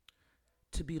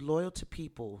to be loyal to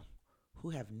people who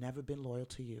have never been loyal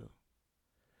to you?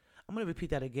 I'm going to repeat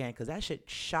that again, because that shit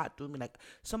shot through me like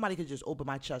somebody could just open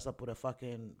my chest up with a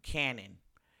fucking cannon.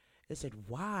 It said,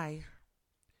 why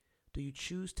do you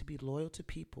choose to be loyal to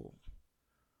people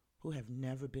who have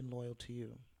never been loyal to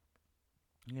you?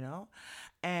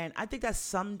 And I think that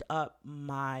summed up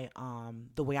my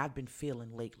the way I've been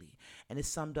feeling lately. And it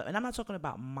summed up, and I'm not talking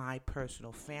about my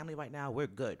personal family right now. We're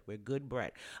good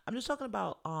bread. I'm just talking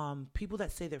about people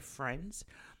that say they're friends,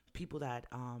 people that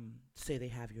say they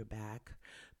have your back,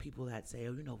 people that say,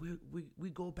 oh, we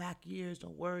go back years,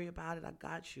 don't worry about it, I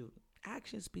got you.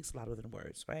 Action speaks louder than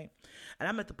words, right? And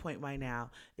I'm at the point right now,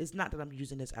 it's not that I'm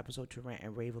using this episode to rant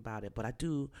and rave about it, but I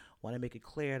do want to make it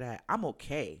clear that I'm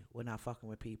okay with not fucking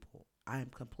with people. I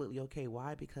am completely okay.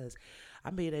 Why? Because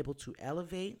I'm being able to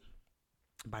elevate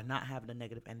by not having a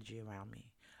negative energy around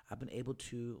me. I've been able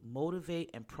to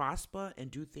motivate and prosper and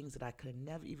do things that I could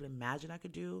never even imagine I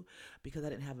could do because I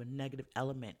didn't have a negative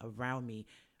element around me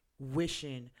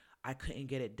wishing I couldn't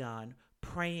get it done,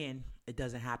 praying it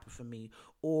doesn't happen for me,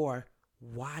 or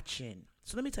watching.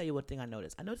 So let me tell you one thing I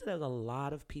noticed. I noticed that there's a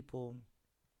lot of people,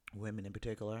 women in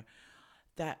particular,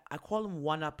 that I call them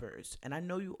one-uppers, and I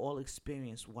know you all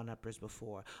experienced one-uppers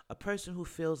before. A person who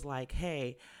feels like,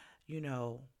 hey, you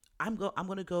know, I'm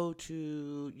gonna go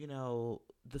to,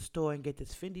 the store and get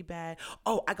this Fendi bag.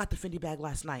 Oh, I got the Fendi bag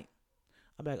last night.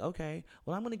 I'm like, okay,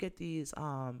 well, I'm gonna get these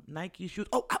Nike shoes.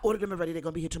 Oh, I ordered them already. They're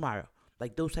gonna be here tomorrow.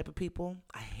 Like those type of people,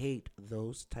 I hate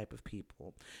those type of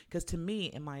people. Because to me,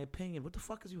 in my opinion, what the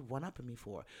fuck is you one upping me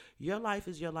for? Your life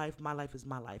is your life. My life is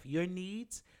my life. Your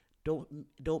needs don't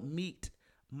meet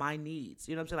my needs.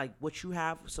 You know what I'm saying? Like what you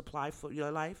have supplied for your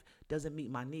life doesn't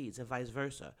meet my needs, and vice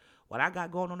versa. What I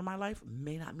got going on in my life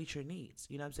may not meet your needs.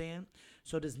 You know what I'm saying?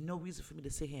 So there's no reason for me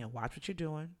to sit here and watch what you're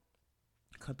doing,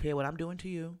 compare what I'm doing to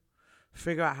you,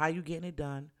 figure out how you getting it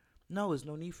done. No, there's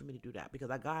no need for me to do that because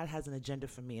God has an agenda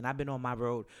for me, and I've been on my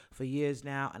road for years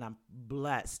now, and I'm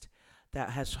blessed that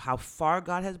has how far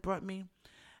God has brought me,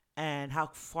 and how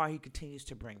far He continues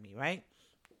to bring me. Right,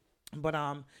 but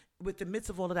with the midst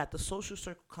of all of that, the social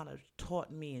circle kind of taught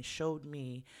me and showed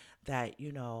me that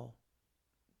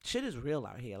shit is real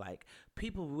out here. Like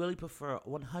people really prefer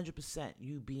 100%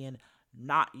 you being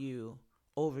not you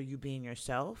over you being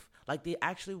yourself. Like they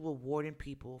actually rewarding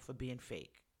people for being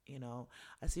fake.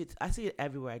 I see it. I see it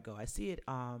everywhere I go. I see it.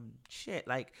 Shit.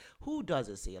 Like who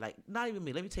doesn't see it? Like not even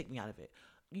me. Let me take me out of it.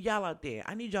 Y'all out there,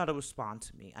 I need y'all to respond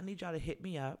to me. I need y'all to hit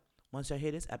me up once I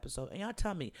hear this episode, and y'all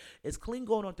tell me, is Clean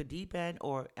going off the deep end,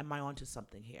 or am I onto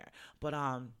something here? But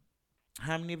how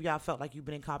many of y'all felt like you've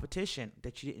been in competition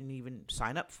that you didn't even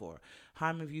sign up for?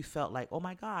 How many of you felt like, oh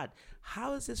my God,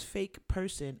 how is this fake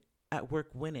person at work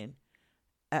winning?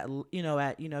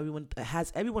 Everyone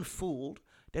has everyone fooled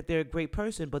that they're a great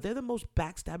person, but they're the most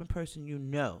backstabbing person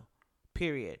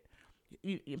period.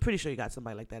 You're pretty sure you got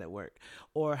somebody like that at work.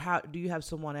 Or how do you have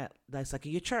someone that's like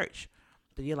in your church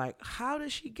that you're like, how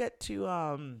does she get to,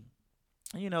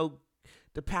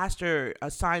 the pastor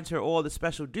assigns her all the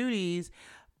special duties,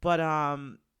 but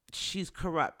she's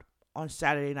corrupt on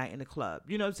Saturday night in the club.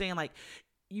 You know what I'm saying? Like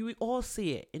you all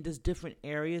see it in just different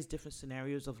areas, different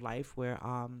scenarios of life where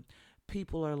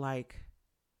people are like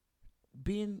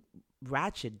being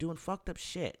ratchet, doing fucked up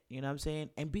shit, you know what I'm saying?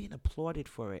 And being applauded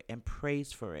for it and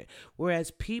praised for it. Whereas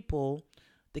people,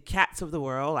 the cats of the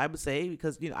world, I would say,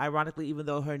 because, ironically, even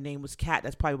though her name was Cat,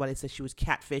 that's probably why they said she was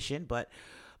catfishing, but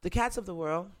the cats of the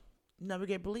world never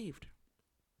get believed.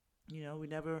 We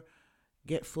never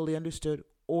get fully understood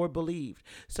or believed.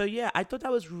 So, yeah, I thought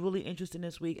that was really interesting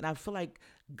this week, and I feel like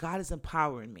God is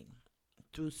empowering me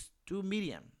through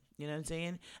Medium. You know what I'm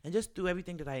saying? And just through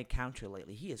everything that I encounter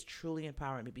lately, He is truly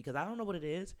empowering me because I don't know what it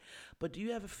is, but do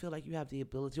you ever feel like you have the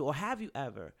ability, or have you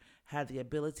ever had the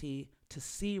ability to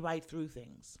see right through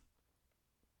things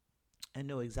and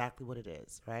know exactly what it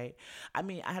is, right? I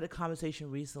mean, I had a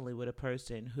conversation recently with a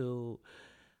person who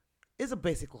is a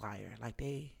basic liar. Like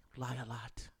they lie a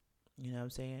lot. You know what I'm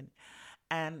saying?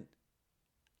 And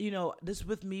this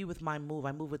with me, with my move,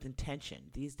 I move with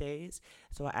intention these days.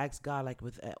 So I ask God, like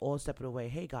with all step of the way,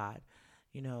 hey God,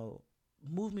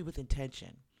 move me with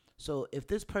intention. So if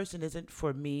this person isn't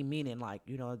for me, meaning like,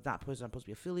 it's not a person I'm supposed to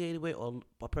be affiliated with or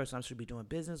a person I should be doing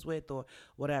business with or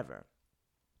whatever,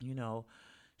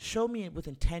 show me with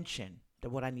intention that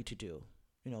what I need to do,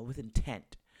 with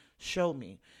intent. Show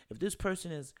me. If this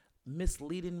person is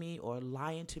misleading me or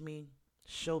lying to me,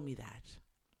 show me that,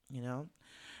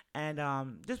 And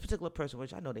this particular person,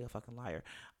 which I know they're a fucking liar,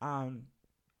 I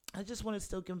just want to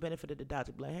still give them benefit of the doubt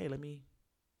to be like, hey, let me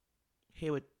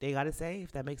hear what they got to say,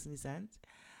 if that makes any sense.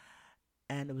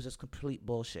 And it was just complete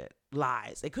bullshit.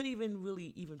 Lies. They couldn't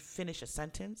even finish a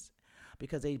sentence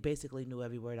because they basically knew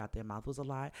every word out their mouth was a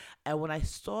lie. And when I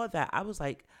saw that, I was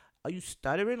like, are you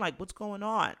stuttering? Like, what's going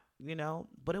on?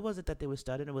 But it wasn't that they were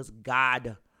stuttering. It was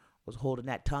God was holding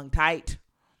that tongue tight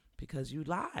because you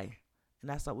lie. And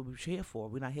that's not what we're here for.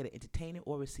 We're not here to entertain it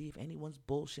or receive anyone's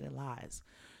bullshit and lies.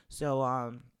 So,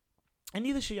 and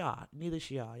neither should y'all.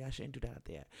 Y'all shouldn't do that out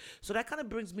there. So that kind of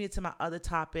brings me into my other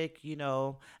topic, and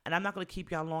I'm not going to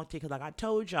keep y'all long today because like I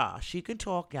told y'all, she can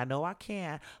talk. Y'all know I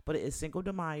can. But it is Cinco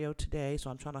de Mayo today,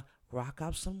 so I'm trying to rock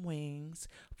out some wings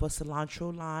for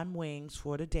cilantro lime wings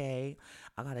for the day.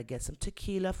 I got to get some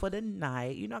tequila for the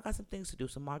night. I got some things to do.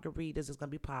 Some margaritas is going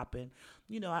to be popping.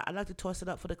 I like to toss it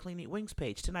up for the Clean Eat Wings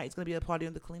page. Tonight it's going to be a party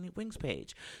on the Clean Eat Wings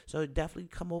page. So definitely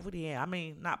come over there. I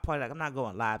mean, not party, like I'm not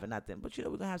going live or nothing, but we're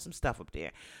going to have some stuff up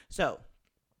there. So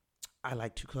I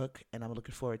like to cook, and I'm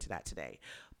looking forward to that today.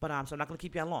 But so I'm not going to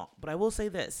keep y'all long. But I will say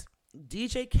this.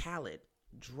 DJ Khaled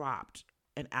dropped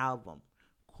an album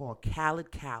called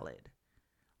Khaled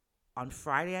on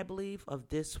Friday, I believe, of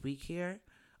this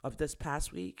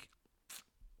past week.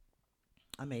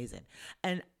 Amazing.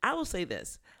 And I will say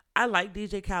this. I like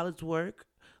DJ Khaled's work,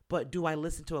 But do I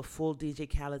listen to a full DJ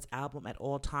Khaled's album at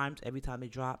all times, every time they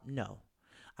drop? No.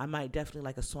 I might definitely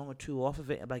like a song or two off of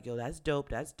it. I'm like, yo, that's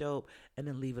dope, and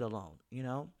then leave it alone, you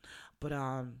know? But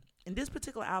in this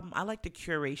particular album, I like the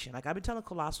curation. Like I've been telling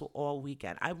Colossal all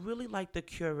weekend, I really like the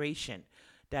curation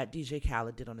that DJ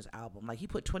Khaled did on his album. Like he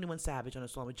put 21 Savage on a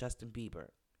song with Justin Bieber.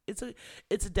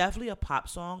 It's definitely a pop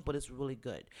song, but it's really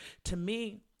good. To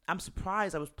me, I'm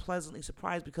surprised. I was pleasantly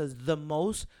surprised because the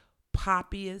most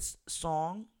poppiest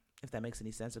song, if that makes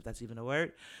any sense, if that's even a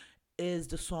word, is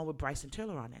the song with Bryson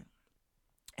Tiller on it.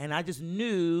 And I just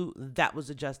knew that was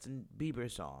a Justin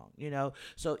Bieber song, you know?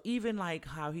 So even like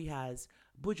how he has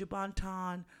Buju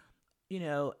Banton, you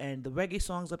know, and the reggae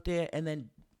songs up there, and then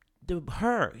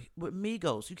her with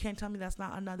Migos. You can't tell me that's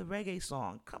not another reggae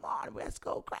song. Come on, let's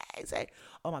go crazy.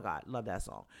 Oh my God, love that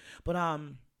song. But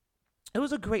it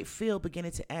was a great feel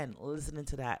beginning to end, listening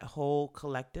to that whole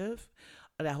collective,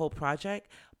 that whole project.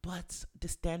 But the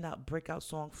standout breakout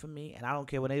song for me, and I don't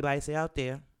care what anybody say out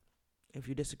there, if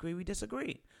you disagree, we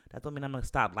disagree. That don't mean I'm going to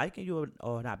stop liking you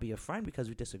or not be your friend because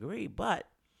we disagree. But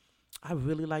I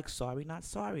really like Sorry Not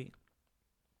Sorry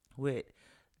with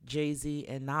Jay-Z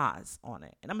and Nas on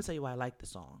it. And I'm going to tell you why I like the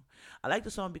song. I like the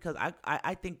song because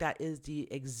I think that is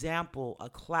the example,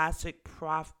 a classic,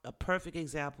 a perfect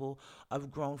example of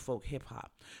grown folk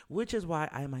hip-hop, which is why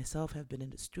I myself have been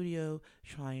in the studio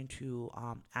trying to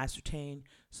ascertain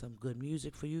some good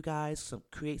music for you guys,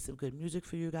 create some good music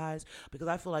for you guys, because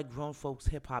I feel like grown folks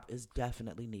hip-hop is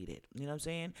definitely needed. You know what I'm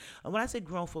saying? And when I say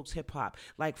grown folks hip-hop,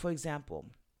 like, for example,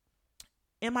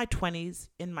 in my 20s,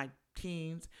 in my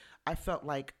teens, I felt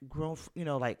like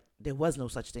like there was no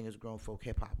such thing as grown folk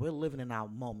hip hop. We're living in our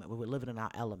moment. We're living in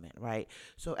our element, right?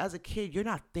 So as a kid, you're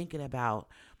not thinking about,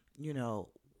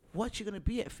 what you're going to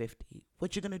be at 50,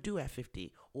 what you're going to do at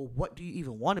 50, or what do you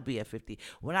even want to be at 50.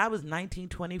 When I was 19,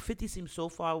 20, 50 seems so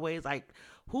far away. It's like,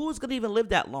 who's going to even live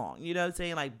that long? You know what I'm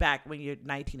saying? Like back when you're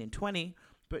 19 and 20.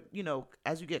 But,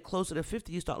 as you get closer to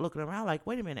 50, you start looking around like,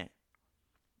 wait a minute.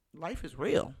 Life is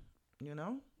real,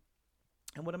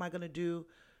 And what am I going to do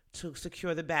to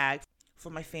secure the bag for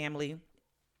my family?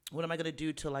 What am I going to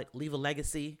do to leave a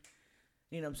legacy?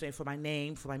 You know what I'm saying? For my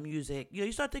name, for my music.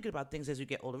 You start thinking about things as you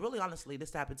get older. Really, honestly,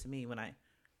 this happened to me when I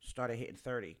started hitting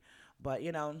 30. But,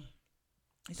 you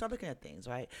start looking at things,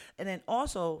 right? And then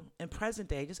also in present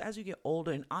day, just as you get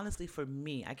older, and honestly for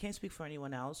me, I can't speak for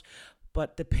anyone else,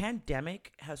 but the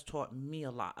pandemic has taught me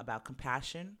a lot about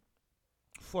compassion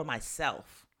for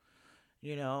myself.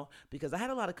 Because I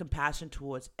had a lot of compassion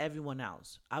towards everyone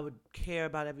else. I would care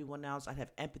about everyone else. I'd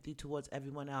have empathy towards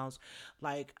everyone else.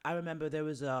 Like, I remember there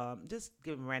was, just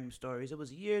giving random stories. It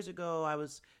was years ago. I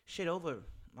was oh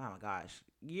my gosh,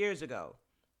 years ago.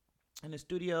 In the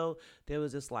studio, there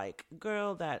was this,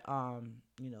 girl that,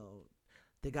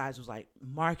 the guys was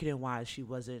marketing-wise, she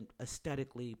wasn't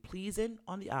aesthetically pleasing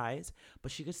on the eyes,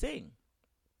 but she could sing.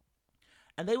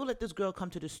 And they would let this girl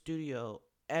come to the studio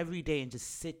every day and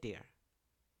just sit there.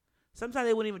 Sometimes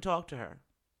they wouldn't even talk to her.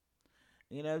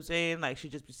 You know what I'm saying?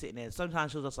 She'd just be sitting there.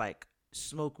 Sometimes she'll just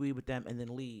smoke weed with them and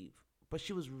then leave. But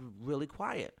she was really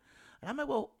quiet. And I'm like,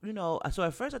 well, so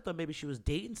at first I thought maybe she was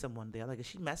dating someone there. Is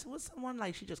she messing with someone?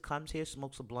 She just comes here,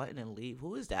 smokes a blunt and then leave.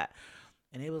 Who is that?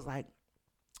 And it was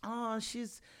oh,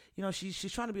 she's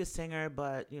trying to be a singer,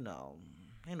 but, ain't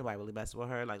nobody really messing with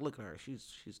her. Look at her.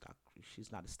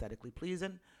 She's not aesthetically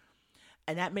pleasing.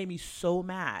 And that made me so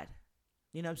mad.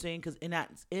 You know what I'm saying? Because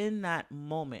in that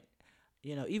moment,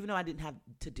 even though I didn't have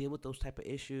to deal with those type of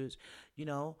issues,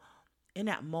 in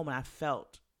that moment I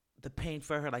felt the pain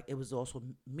for her. It was also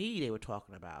me they were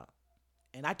talking about.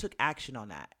 And I took action on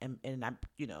that. And I,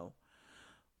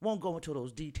 won't go into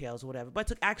those details or whatever, but I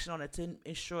took action on it to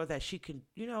ensure that she can,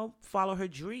 follow her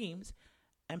dreams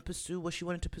and pursue what she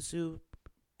wanted to pursue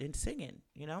in singing,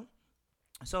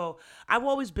 So I've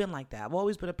always been like that. I've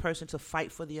always been a person to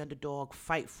fight for the underdog,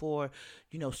 fight for,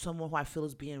 someone who I feel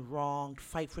is being wronged,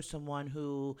 fight for someone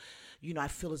who, I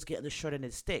feel is getting the short end of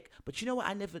the stick. But you know what?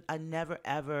 I never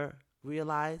ever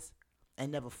realized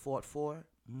and never fought for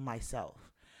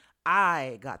myself.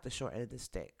 I got the short end of the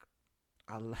stick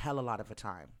a hell of a lot of the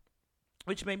time,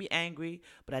 which made me angry,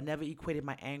 but I never equated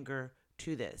my anger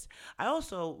to this. I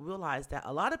also realized that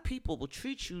a lot of people will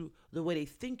treat you the way they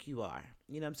think you are.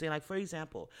 You know what I'm saying? For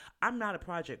example, I'm not a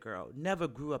project girl. Never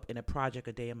grew up in a project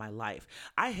a day in my life.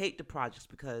 I hate the projects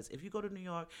because if you go to New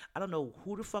York, I don't know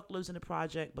who the fuck lives in the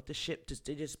project, but they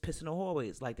just piss in the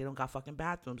hallways. They don't got fucking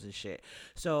bathrooms and shit.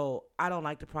 So I don't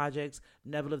like the projects.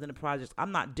 Never lived in the projects.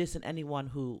 I'm not dissing anyone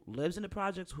who lives in the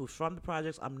projects, who's from the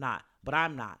projects. I'm not. But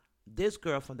I'm not. This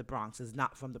girl from the Bronx is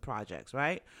not from the projects,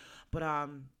 right? But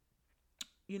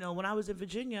when I was in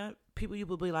Virginia, people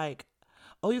would be like,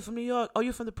 Oh, you're from New York. Oh,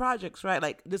 you're from the projects, right?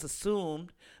 Like, just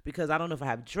assumed, because I don't know if I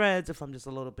have dreads, if I'm just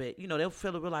a little bit, they'll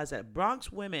feel to realize that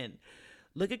Bronx women,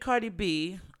 look at Cardi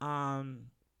B.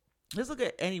 Let's look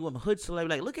at any woman, hood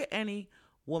celebrity. Like, look at any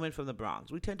woman from the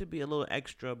Bronx. We tend to be a little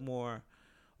extra more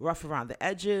rough around the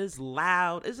edges,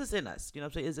 loud. It's just in us. You know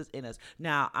what I'm saying? It's just in us.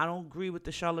 Now, I don't agree with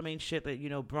the Charlemagne shit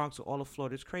that, Bronx or all of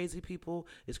Florida's crazy people.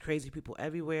 It's crazy people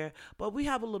everywhere. But we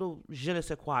have a little je ne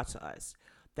sais quoi to us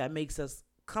that makes us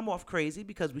come off crazy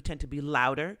because we tend to be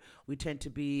louder. We tend to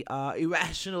be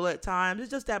irrational at times. It's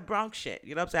just that Bronx shit.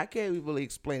 You know what I'm saying? I can't even really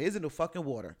explain it. It's in the fucking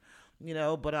water.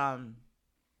 But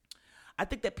I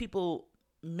think that people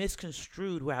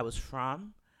misconstrued where I was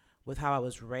from with how I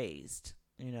was raised.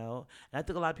 And I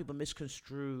think a lot of people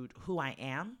misconstrued who I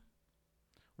am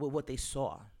with what they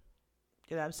saw.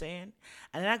 You know what I'm saying?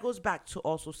 And that goes back to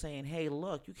also saying, hey,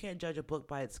 look, you can't judge a book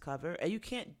by its cover, and you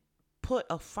can't put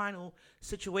a final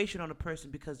situation on a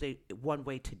person because they one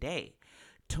way today.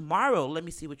 Tomorrow, let me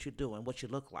see what you're doing, what you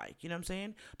look like. You know what I'm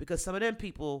saying? Because some of them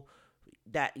people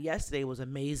that yesterday was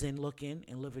amazing looking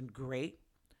and living great.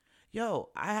 Yo,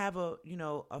 I have a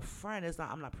friend,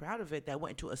 I'm not proud of it, that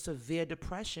went into a severe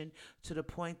depression to the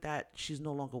point that she's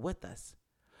no longer with us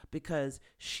because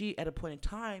she, at a point in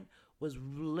time, was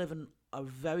living a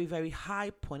very, very high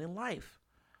point in life.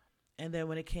 And then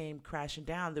when it came crashing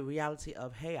down, the reality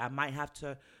of, hey, I might have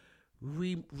to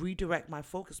redirect my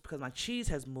focus because my cheese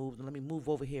has moved and let me move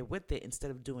over here with it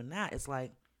instead of doing that. It's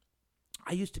like,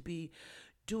 I used to be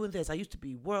doing this. I used to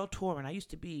be world touring. I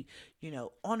used to be,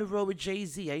 on the road with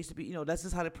Jay-Z. I used to be, that's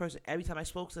just how the person, every time I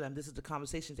spoke to them, this is the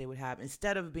conversations they would have.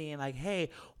 Instead of being like, hey,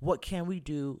 what can we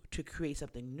do to create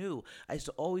something new? I used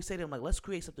to always say to them, like, let's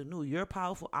create something new. You're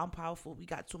powerful. I'm powerful. We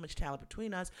got so much talent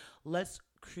between us. Let's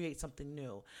create something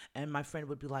new. And my friend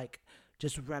would be like,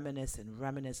 just reminiscing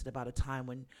about a time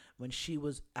when she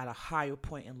was at a higher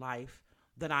point in life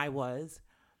than I was.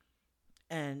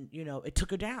 And, it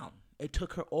took her down. It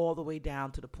took her all the way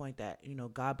down to the point that,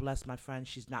 God bless my friend,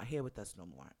 she's not here with us no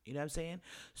more. You know what I'm saying?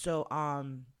 So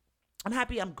I'm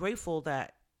happy, I'm grateful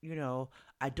that,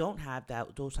 I don't have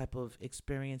those type of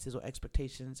experiences or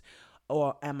expectations,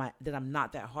 or that I'm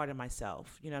not that hard on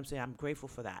myself. You know what I'm saying? I'm grateful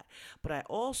for that. But I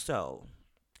also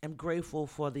am grateful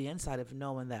for the insight of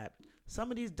knowing that some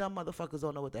of these dumb motherfuckers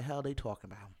don't know what the hell they talking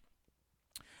about.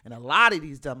 And a lot of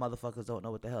these dumb motherfuckers don't know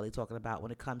what the hell they're talking about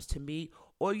when it comes to me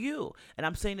or you. And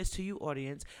I'm saying this to you,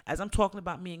 audience, as I'm talking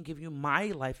about me and giving you my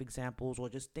life examples or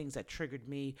just things that triggered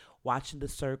me watching The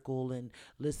Circle and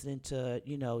listening to,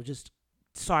 just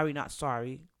Sorry Not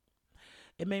Sorry.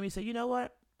 It made me say, you know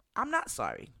what? I'm not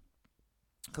sorry.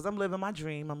 Because I'm living my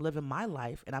dream. I'm living my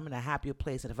life. And I'm in a happier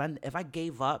place. And if I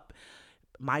gave up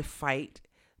my fight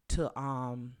to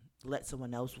let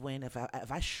someone else win, if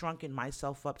I shrunken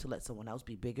myself up to let someone else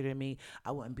be bigger than me,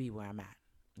 I wouldn't be where I'm at.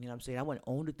 You know what I'm saying? I wouldn't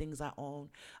own the things I own.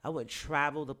 I wouldn't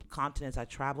travel the continents I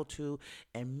travel to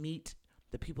and meet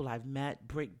the people I've met,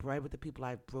 break bread with the people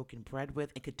I've broken bread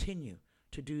with, and continue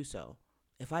to do so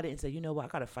if I didn't say, you know what, I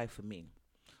got to fight for me.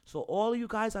 So all of you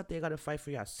guys out there got to fight for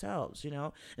yourselves,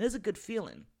 and it's a good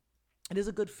feeling. It is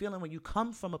a good feeling when you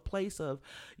come from a place of,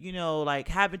 like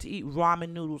having to eat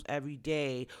ramen noodles every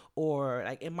day, or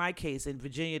like in my case in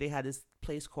Virginia, they had this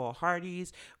place called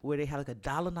Hardee's where they had like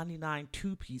 $1.99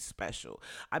 2-piece special.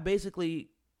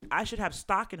 I should have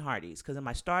stock in Hardee's because in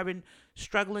my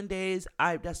struggling days, if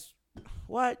I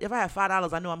have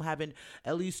 $5, I know I'm having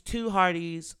at least 2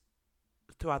 Hardee's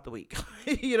throughout the week.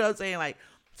 You know what I'm saying? Like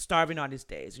starving on these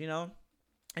days,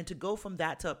 and to go from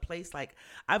that to a place like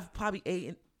I've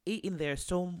probably eaten there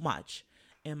so much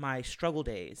in my struggle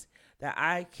days that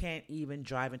I can't even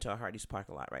drive into a Hardee's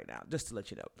parking lot right now, just to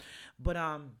let you know.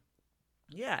 But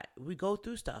yeah, we go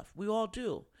through stuff. We all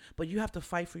do. But you have to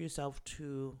fight for yourself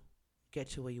to get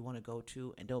to where you want to go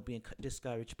to, and don't be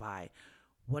discouraged by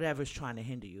whatever's trying to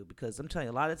hinder you. Because I'm telling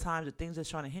you, a lot of times the things that's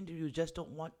trying to hinder you just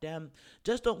don't want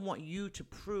you to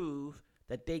prove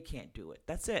that they can't do it.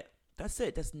 That's it.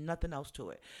 There's nothing else to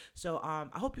it. So I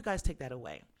hope you guys take that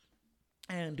away.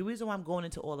 And the reason why I'm going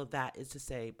into all of that is to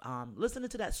say, listening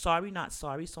to that Sorry Not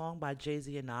Sorry song by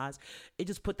Jay-Z and Nas, it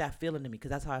just put that feeling in me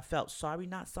because that's how I felt. Sorry,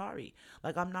 not sorry.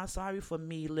 Like, I'm not sorry for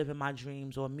me living my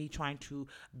dreams or me trying to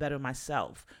better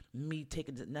myself, me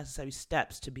taking the necessary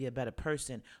steps to be a better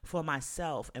person for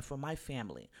myself and for my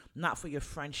family, not for your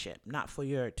friendship, not for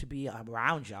to be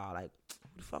around y'all. Like,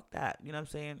 who the fuck that? You know what I'm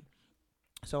saying?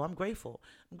 So I'm grateful.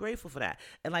 I'm grateful for that.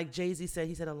 And like Jay-Z said,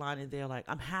 he said a line in there like,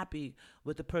 I'm happy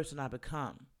with the person I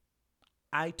become.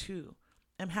 I too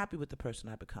am happy with the person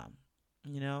I become,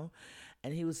 And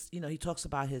he was, he talks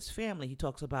about his family. He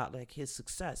talks about like his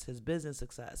success, his business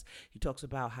success. He talks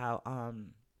about how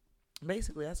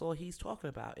Basically, that's all he's talking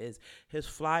about is his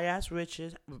fly ass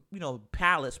riches,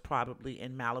 palace probably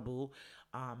in Malibu,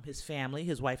 his family,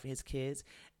 his wife and his kids,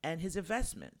 and his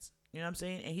investments. You know what I'm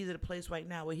saying? And he's at a place right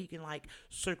now where he can like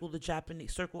circle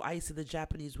ice of the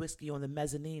Japanese whiskey on the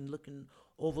mezzanine,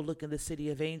 overlooking the city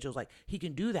of angels. Like he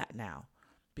can do that now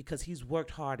because he's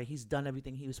worked hard and he's done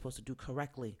everything he was supposed to do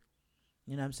correctly.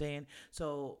 You know what I'm saying?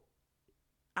 So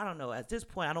I don't know. At this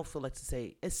point, I don't feel like to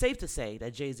say it's safe to say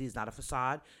that Jay-Z is not a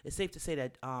facade. It's safe to say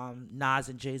that Nas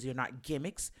and Jay-Z are not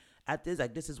gimmicks at this.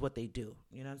 Like this is what they do.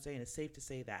 You know what I'm saying? It's safe to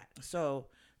say that. So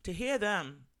to hear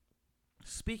them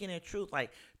speaking their truth,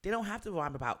 like they don't have to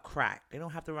rhyme about crack. They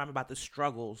don't have to rhyme about the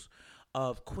struggles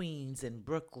of Queens and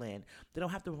Brooklyn. They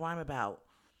don't have to rhyme about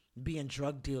being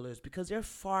drug dealers because they're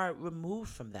far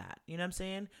removed from that. You know what I'm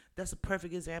saying? That's a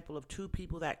perfect example of two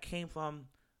people that came from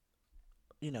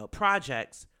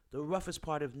projects, the roughest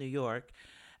part of New York,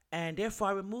 and they're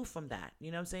far removed from that.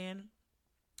 You know what I'm saying?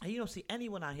 And you don't see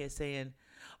anyone out here saying,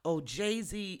 oh,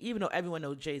 Jay-Z, even though everyone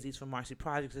knows Jay-Z's from Marcy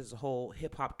Projects, there's a whole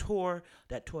hip-hop tour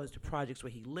that tours the projects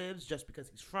where he lives just because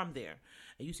he's from there.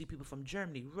 And you see people from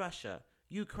Germany, Russia,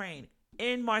 Ukraine,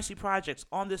 in Marcy Projects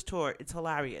on this tour. It's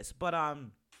hilarious. But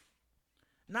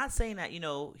not saying that,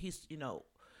 he's,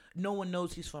 no one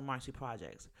knows he's from Marcy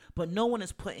Projects, but no one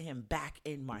is putting him back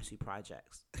in Marcy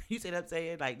Projects. You see what I'm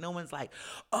saying? Like, no one's like,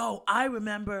 oh, I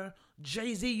remember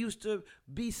Jay-Z used to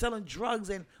be selling drugs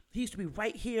and he used to be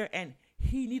right here and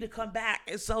he need to come back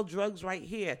and sell drugs right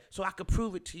here so I could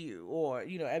prove it to you. Or,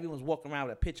 everyone's walking around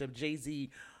with a picture of Jay-Z,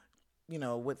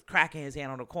 with crack in his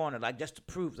hand on the corner, like just to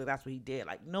prove that that's what he did.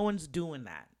 Like, no one's doing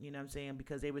that, you know what I'm saying?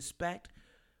 Because they respect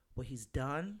what he's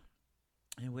done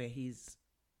and where he's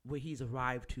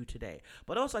arrived to today.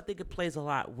 But also I think it plays a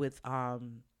lot with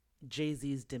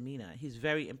Jay-Z's demeanor. He's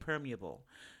very impermeable,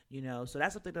 so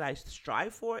that's something that I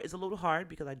strive for. It's a little hard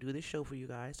because I do this show for you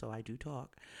guys, so I do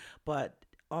talk. But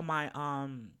on my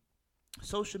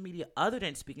social media, other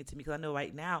than speaking to me, because I know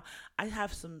right now I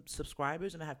have some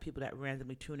subscribers and I have people that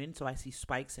randomly tune in, so I see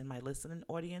spikes in my listening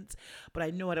audience, but I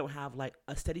know I don't have like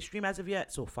a steady stream as of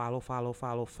yet, so follow.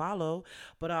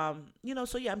 But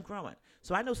so yeah, I'm growing,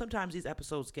 so I know sometimes these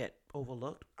episodes get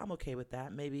overlooked. I'm okay with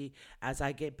that. Maybe as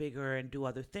I get bigger and do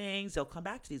other things, they'll come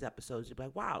back to these episodes. You'll be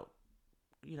like, wow,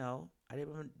 I didn't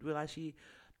even realize she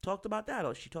talked about that,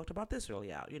 or she talked about this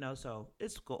early out, so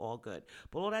it's all good.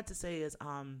 But all that to say is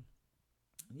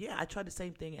yeah, I try the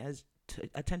same thing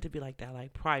I tend to be like that,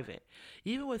 like private.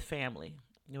 Even with family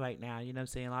right now, you know what I'm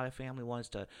saying? A lot of family wants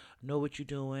to know what you're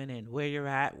doing and where you're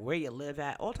at, where you live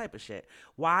at, all type of shit.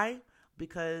 Why?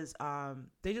 Because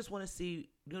they just want to see,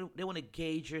 they want to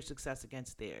gauge your success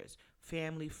against theirs.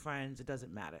 Family, friends, it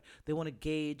doesn't matter. They want to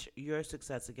gauge your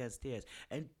success against theirs.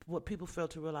 And what people fail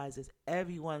to realize is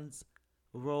everyone's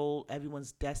role,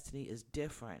 everyone's destiny is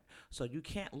different. So you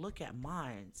can't look at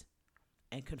mine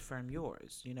and confirm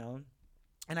yours,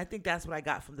 And I think that's what I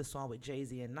got from the song with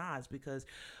Jay-Z and Nas, because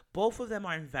both of them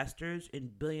are investors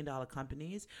in billion-dollar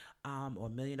companies, or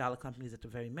million-dollar companies at the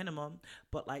very minimum.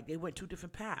 But like they went two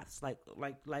different paths. Like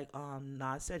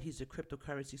Nas said, he's a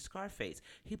cryptocurrency Scarface.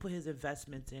 He put his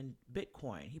investments in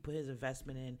Bitcoin. He put his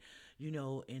investment in,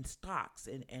 in stocks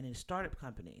and in startup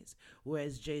companies.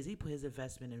 Whereas Jay-Z put his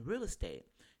investment in real estate.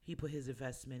 He put his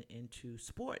investment into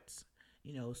sports.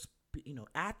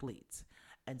 Athletes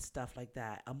and stuff like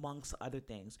that, amongst other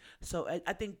things. So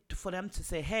I think for them to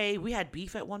say, hey, we had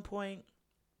beef at one point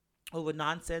over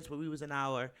nonsense where we was in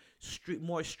our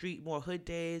more hood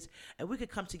days, and we could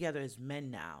come together as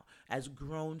men now, as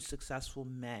grown, successful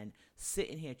men,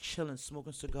 sitting here chilling,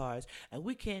 smoking cigars, and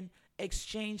we can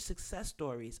exchange success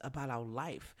stories about our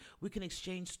life. We can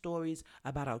exchange stories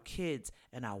about our kids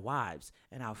and our wives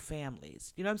and our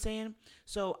families. You know what I'm saying?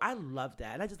 So I love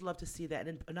that. And I just love to see that.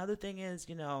 And another thing is,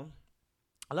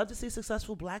 I love to see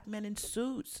successful black men in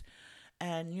suits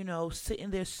and,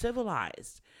 sitting there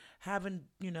civilized, having,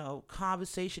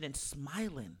 conversation and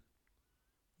smiling,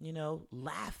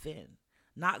 laughing,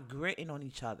 not gritting on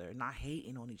each other, not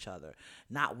hating on each other,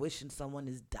 not wishing someone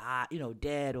is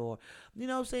dead, or,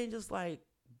 I'm saying, just like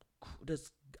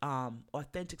this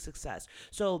authentic success.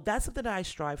 So that's something that I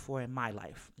strive for in my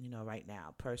life, right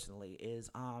now, personally, is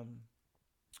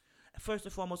first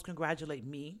and foremost, congratulate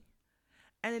me.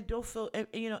 And don't feel,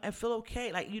 and feel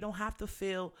okay. Like, you don't have to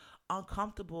feel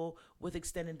uncomfortable with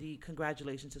extending the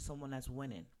congratulations to someone that's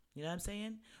winning. You know what I'm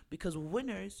saying? Because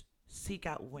winners seek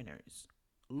out winners.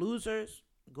 Losers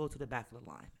go to the back of the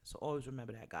line. So always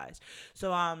remember that, guys.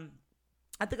 So I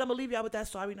think I'm going to leave y'all with that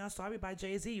Sorry Not Sorry by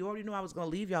Jay-Z. You already know I was going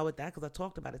to leave y'all with that because I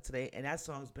talked about it today. And that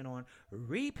song's been on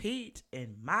repeat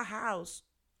in my house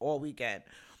all weekend.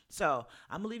 So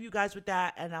I'm gonna leave you guys with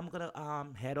that, and I'm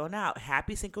gonna head on out.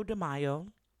 Happy Cinco de Mayo.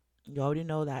 You already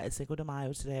know that it's Cinco de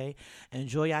Mayo today.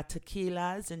 Enjoy your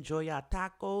tequilas, enjoy your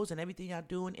tacos, and everything y'all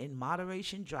doing in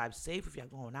moderation. Drive safe if y'all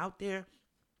going out there.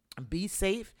 Be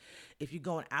safe if you're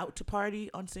going out to party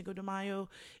on Cinco de Mayo.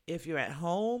 If you're at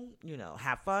home,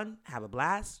 have fun, have a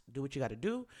blast, do what you got to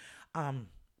do. And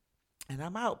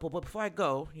I'm out. But before I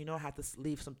go, I have to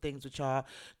leave some things with y'all.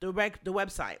 The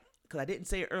website, because I didn't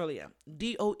say it earlier,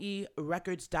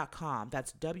 doerecords.com.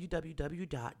 That's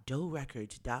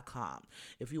www.doerecords.com.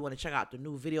 If you want to check out the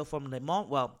new video from Le Monde,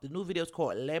 well, the new video is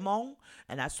called Le Monde,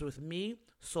 and that's with me,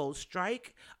 Soul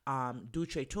Strike,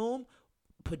 Dutre Toom,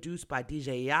 produced by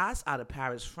DJ Yas out of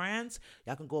Paris, France.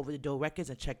 Y'all can go over to Doe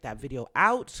Records and check that video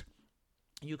out.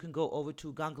 You can go over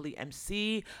to Gangly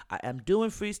MC. I am doing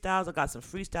freestyles. I got some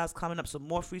freestyles coming up, some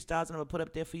more freestyles I'm going to put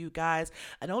up there for you guys.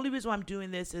 And the only reason why I'm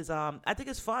doing this is I think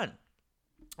it's fun.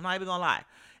 I'm not even going to lie.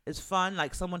 It's fun.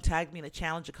 Like, someone tagged me in a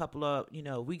challenge a couple of,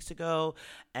 weeks ago,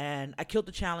 and I killed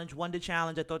the challenge, won the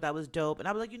challenge. I thought that was dope. And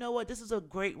I was like, you know what? This is a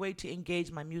great way to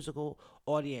engage my musical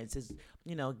audience is,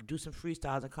 do some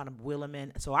freestyles and kind of wheel them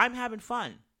in. So I'm having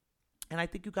fun. And I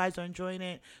think you guys are enjoying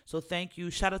it. So thank you.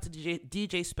 Shout out to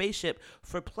DJ Spaceship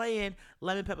for playing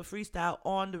Lemon Pepper Freestyle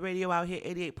on the radio out here,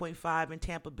 88.5 in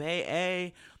Tampa Bay.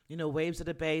 Hey, Waves of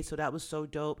the Bay. So that was so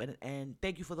dope. And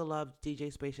thank you for the love,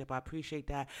 DJ Spaceship. I appreciate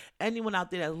that. Anyone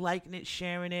out there that's liking it,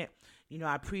 sharing it,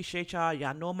 I appreciate y'all.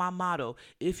 Y'all know my motto.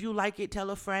 If you like it, tell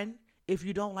a friend. If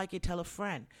you don't like it, tell a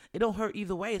friend. It don't hurt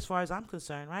either way as far as I'm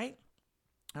concerned, right?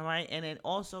 All right. And then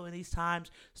also in these times,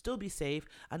 still be safe.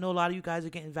 I know a lot of you guys are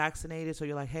getting vaccinated. So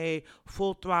you're like, hey,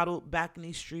 full throttle back in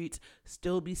these streets.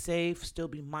 Still be safe. Still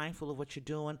be mindful of what you're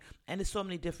doing. And there's so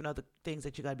many different other things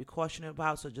that you got to be cautious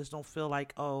about. So just don't feel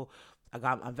like, oh,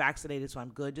 I'm vaccinated, so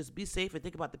I'm good. Just be safe and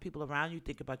think about the people around you.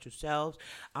 Think about yourselves.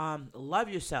 Love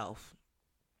yourself.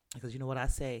 Because you know what I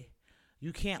say?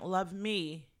 You can't love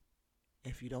me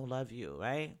if you don't love you,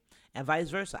 right? And vice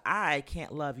versa. I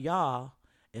can't love y'all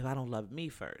if I don't love me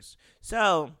first.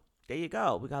 So there you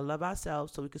go. We got to love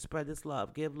ourselves so we can spread this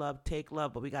love. Give love, take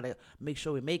love, but we got to make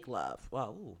sure we make love.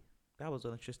 Well, ooh, that was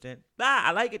interesting.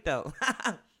 I like it though.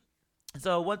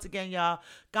 So once again, y'all,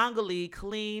 Gangly,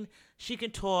 clean. She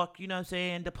can talk, you know what I'm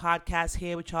saying? The podcast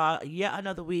here with y'all yet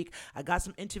another week. I got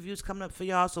some interviews coming up for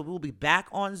y'all, so we'll be back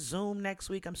on Zoom next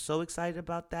week. I'm so excited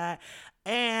about that.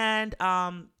 And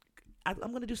I'm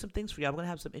going to do some things for you. I'm going to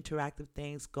have some interactive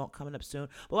things coming up soon.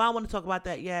 But I don't want to talk about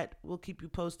that yet. We'll keep you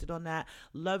posted on that.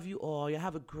 Love you all. You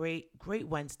have a great, great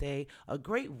Wednesday, a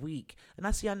great week. And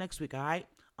I'll see y'all next week, all right?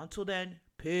 Until then,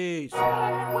 peace.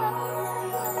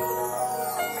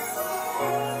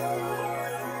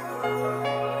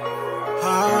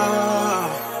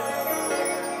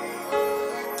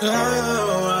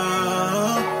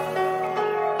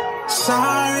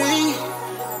 Sorry,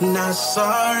 not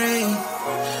sorry.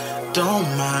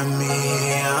 Don't mind me,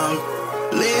 I'm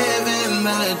living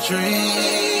a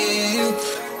dream,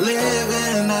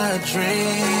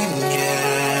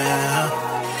 yeah.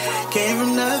 Came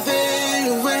from nothing,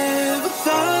 whoever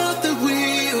thought that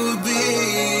we would be.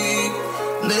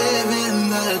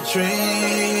 Living a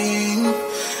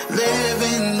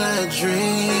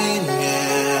dream,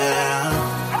 yeah.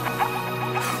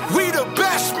 We the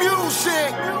best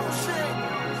music.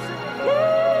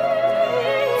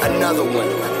 Another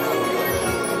one.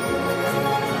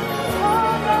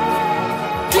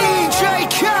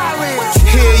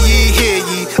 Hear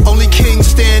ye, only kings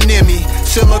stand near me.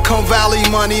 Silicon Valley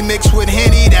money mixed with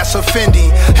Henny, that's a Fendi.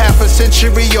 Half a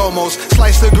century almost,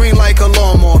 slice the green like a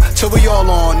lawnmower. Till we all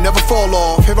on, never fall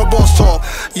off, hear a boss talk.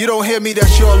 You don't hear me,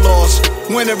 that's your loss.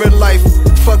 Winner in life,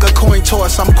 fuck a coin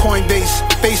toss, I'm Coinbase.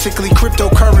 Basically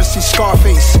cryptocurrency,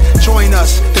 Scarface. Join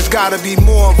us, there's gotta be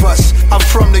more of us. I'm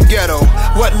from the ghetto,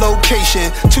 what location?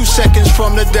 2 seconds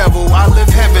from the devil. I live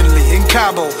heavenly in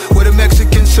Cabo with a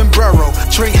Mexican sombrero.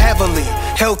 Drink heavily,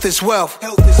 health is wealth.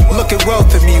 Look at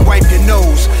wealth in me, wipe your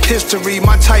nose. History,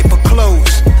 my type of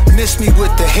clothes. Miss me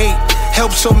with the hate.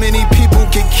 Help so many people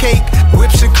get cake,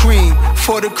 whips and cream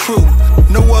for the crew.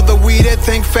 No other weed that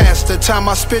think faster. Time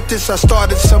I spit this, I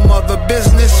started some other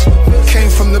business. Came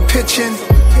from the pitching,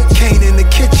 Kane in the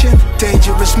kitchen.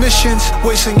 Dangerous missions,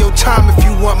 wasting your time if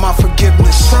you want my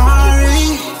forgiveness.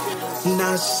 Sorry,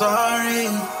 not sorry.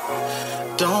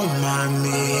 Don't mind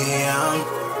me, I'm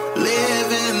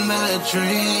living a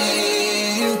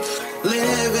dream,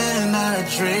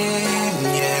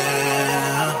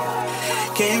 yeah.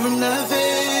 Came from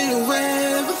nothing,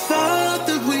 whoever thought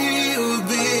that we would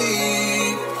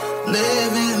be.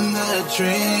 Living a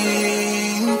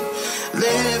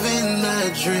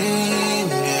dream,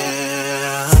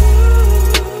 yeah.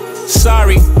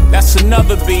 Sorry, That's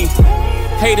another B.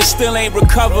 Haters still ain't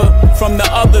recovered from the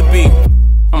other B.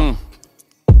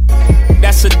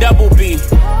 That's a double B.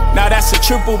 Now that's a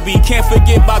triple B. Can't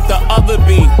forget about the other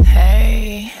B.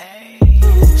 Hey.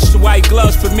 It's the white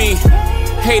gloves for me.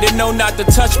 Hater know not to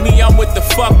touch me, I'm with the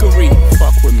fuckery.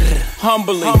 Fuck with me.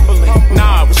 Humbly.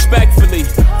 Nah, respectfully.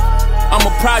 I'm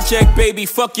a project, baby,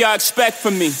 fuck y'all expect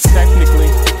from me. Technically.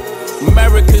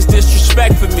 America's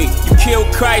disrespect for me. You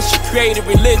killed Christ, you created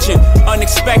religion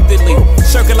unexpectedly.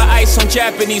 Circular ice on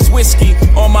Japanese whiskey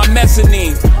on my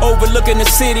mezzanine. Overlooking the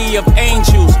city of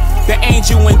angels. The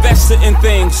angel investor in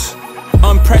things.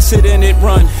 Unprecedented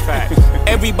run.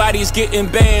 Everybody's getting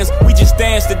bands, we just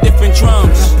dance to different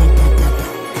drums.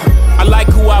 I like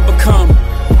who I become.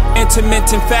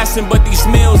 Intermittent fasting, but these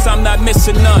meals I'm not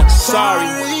missing none.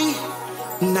 Sorry.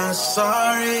 Not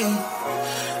sorry.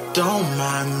 Don't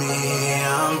mind me.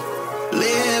 I'm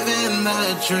living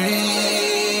a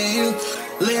dream.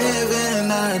 Living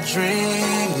a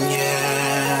dream,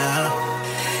 yeah.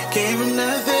 Gave me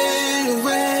nothing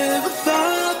we ever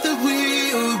thought that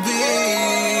we would be.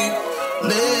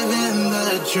 Living the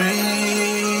dream.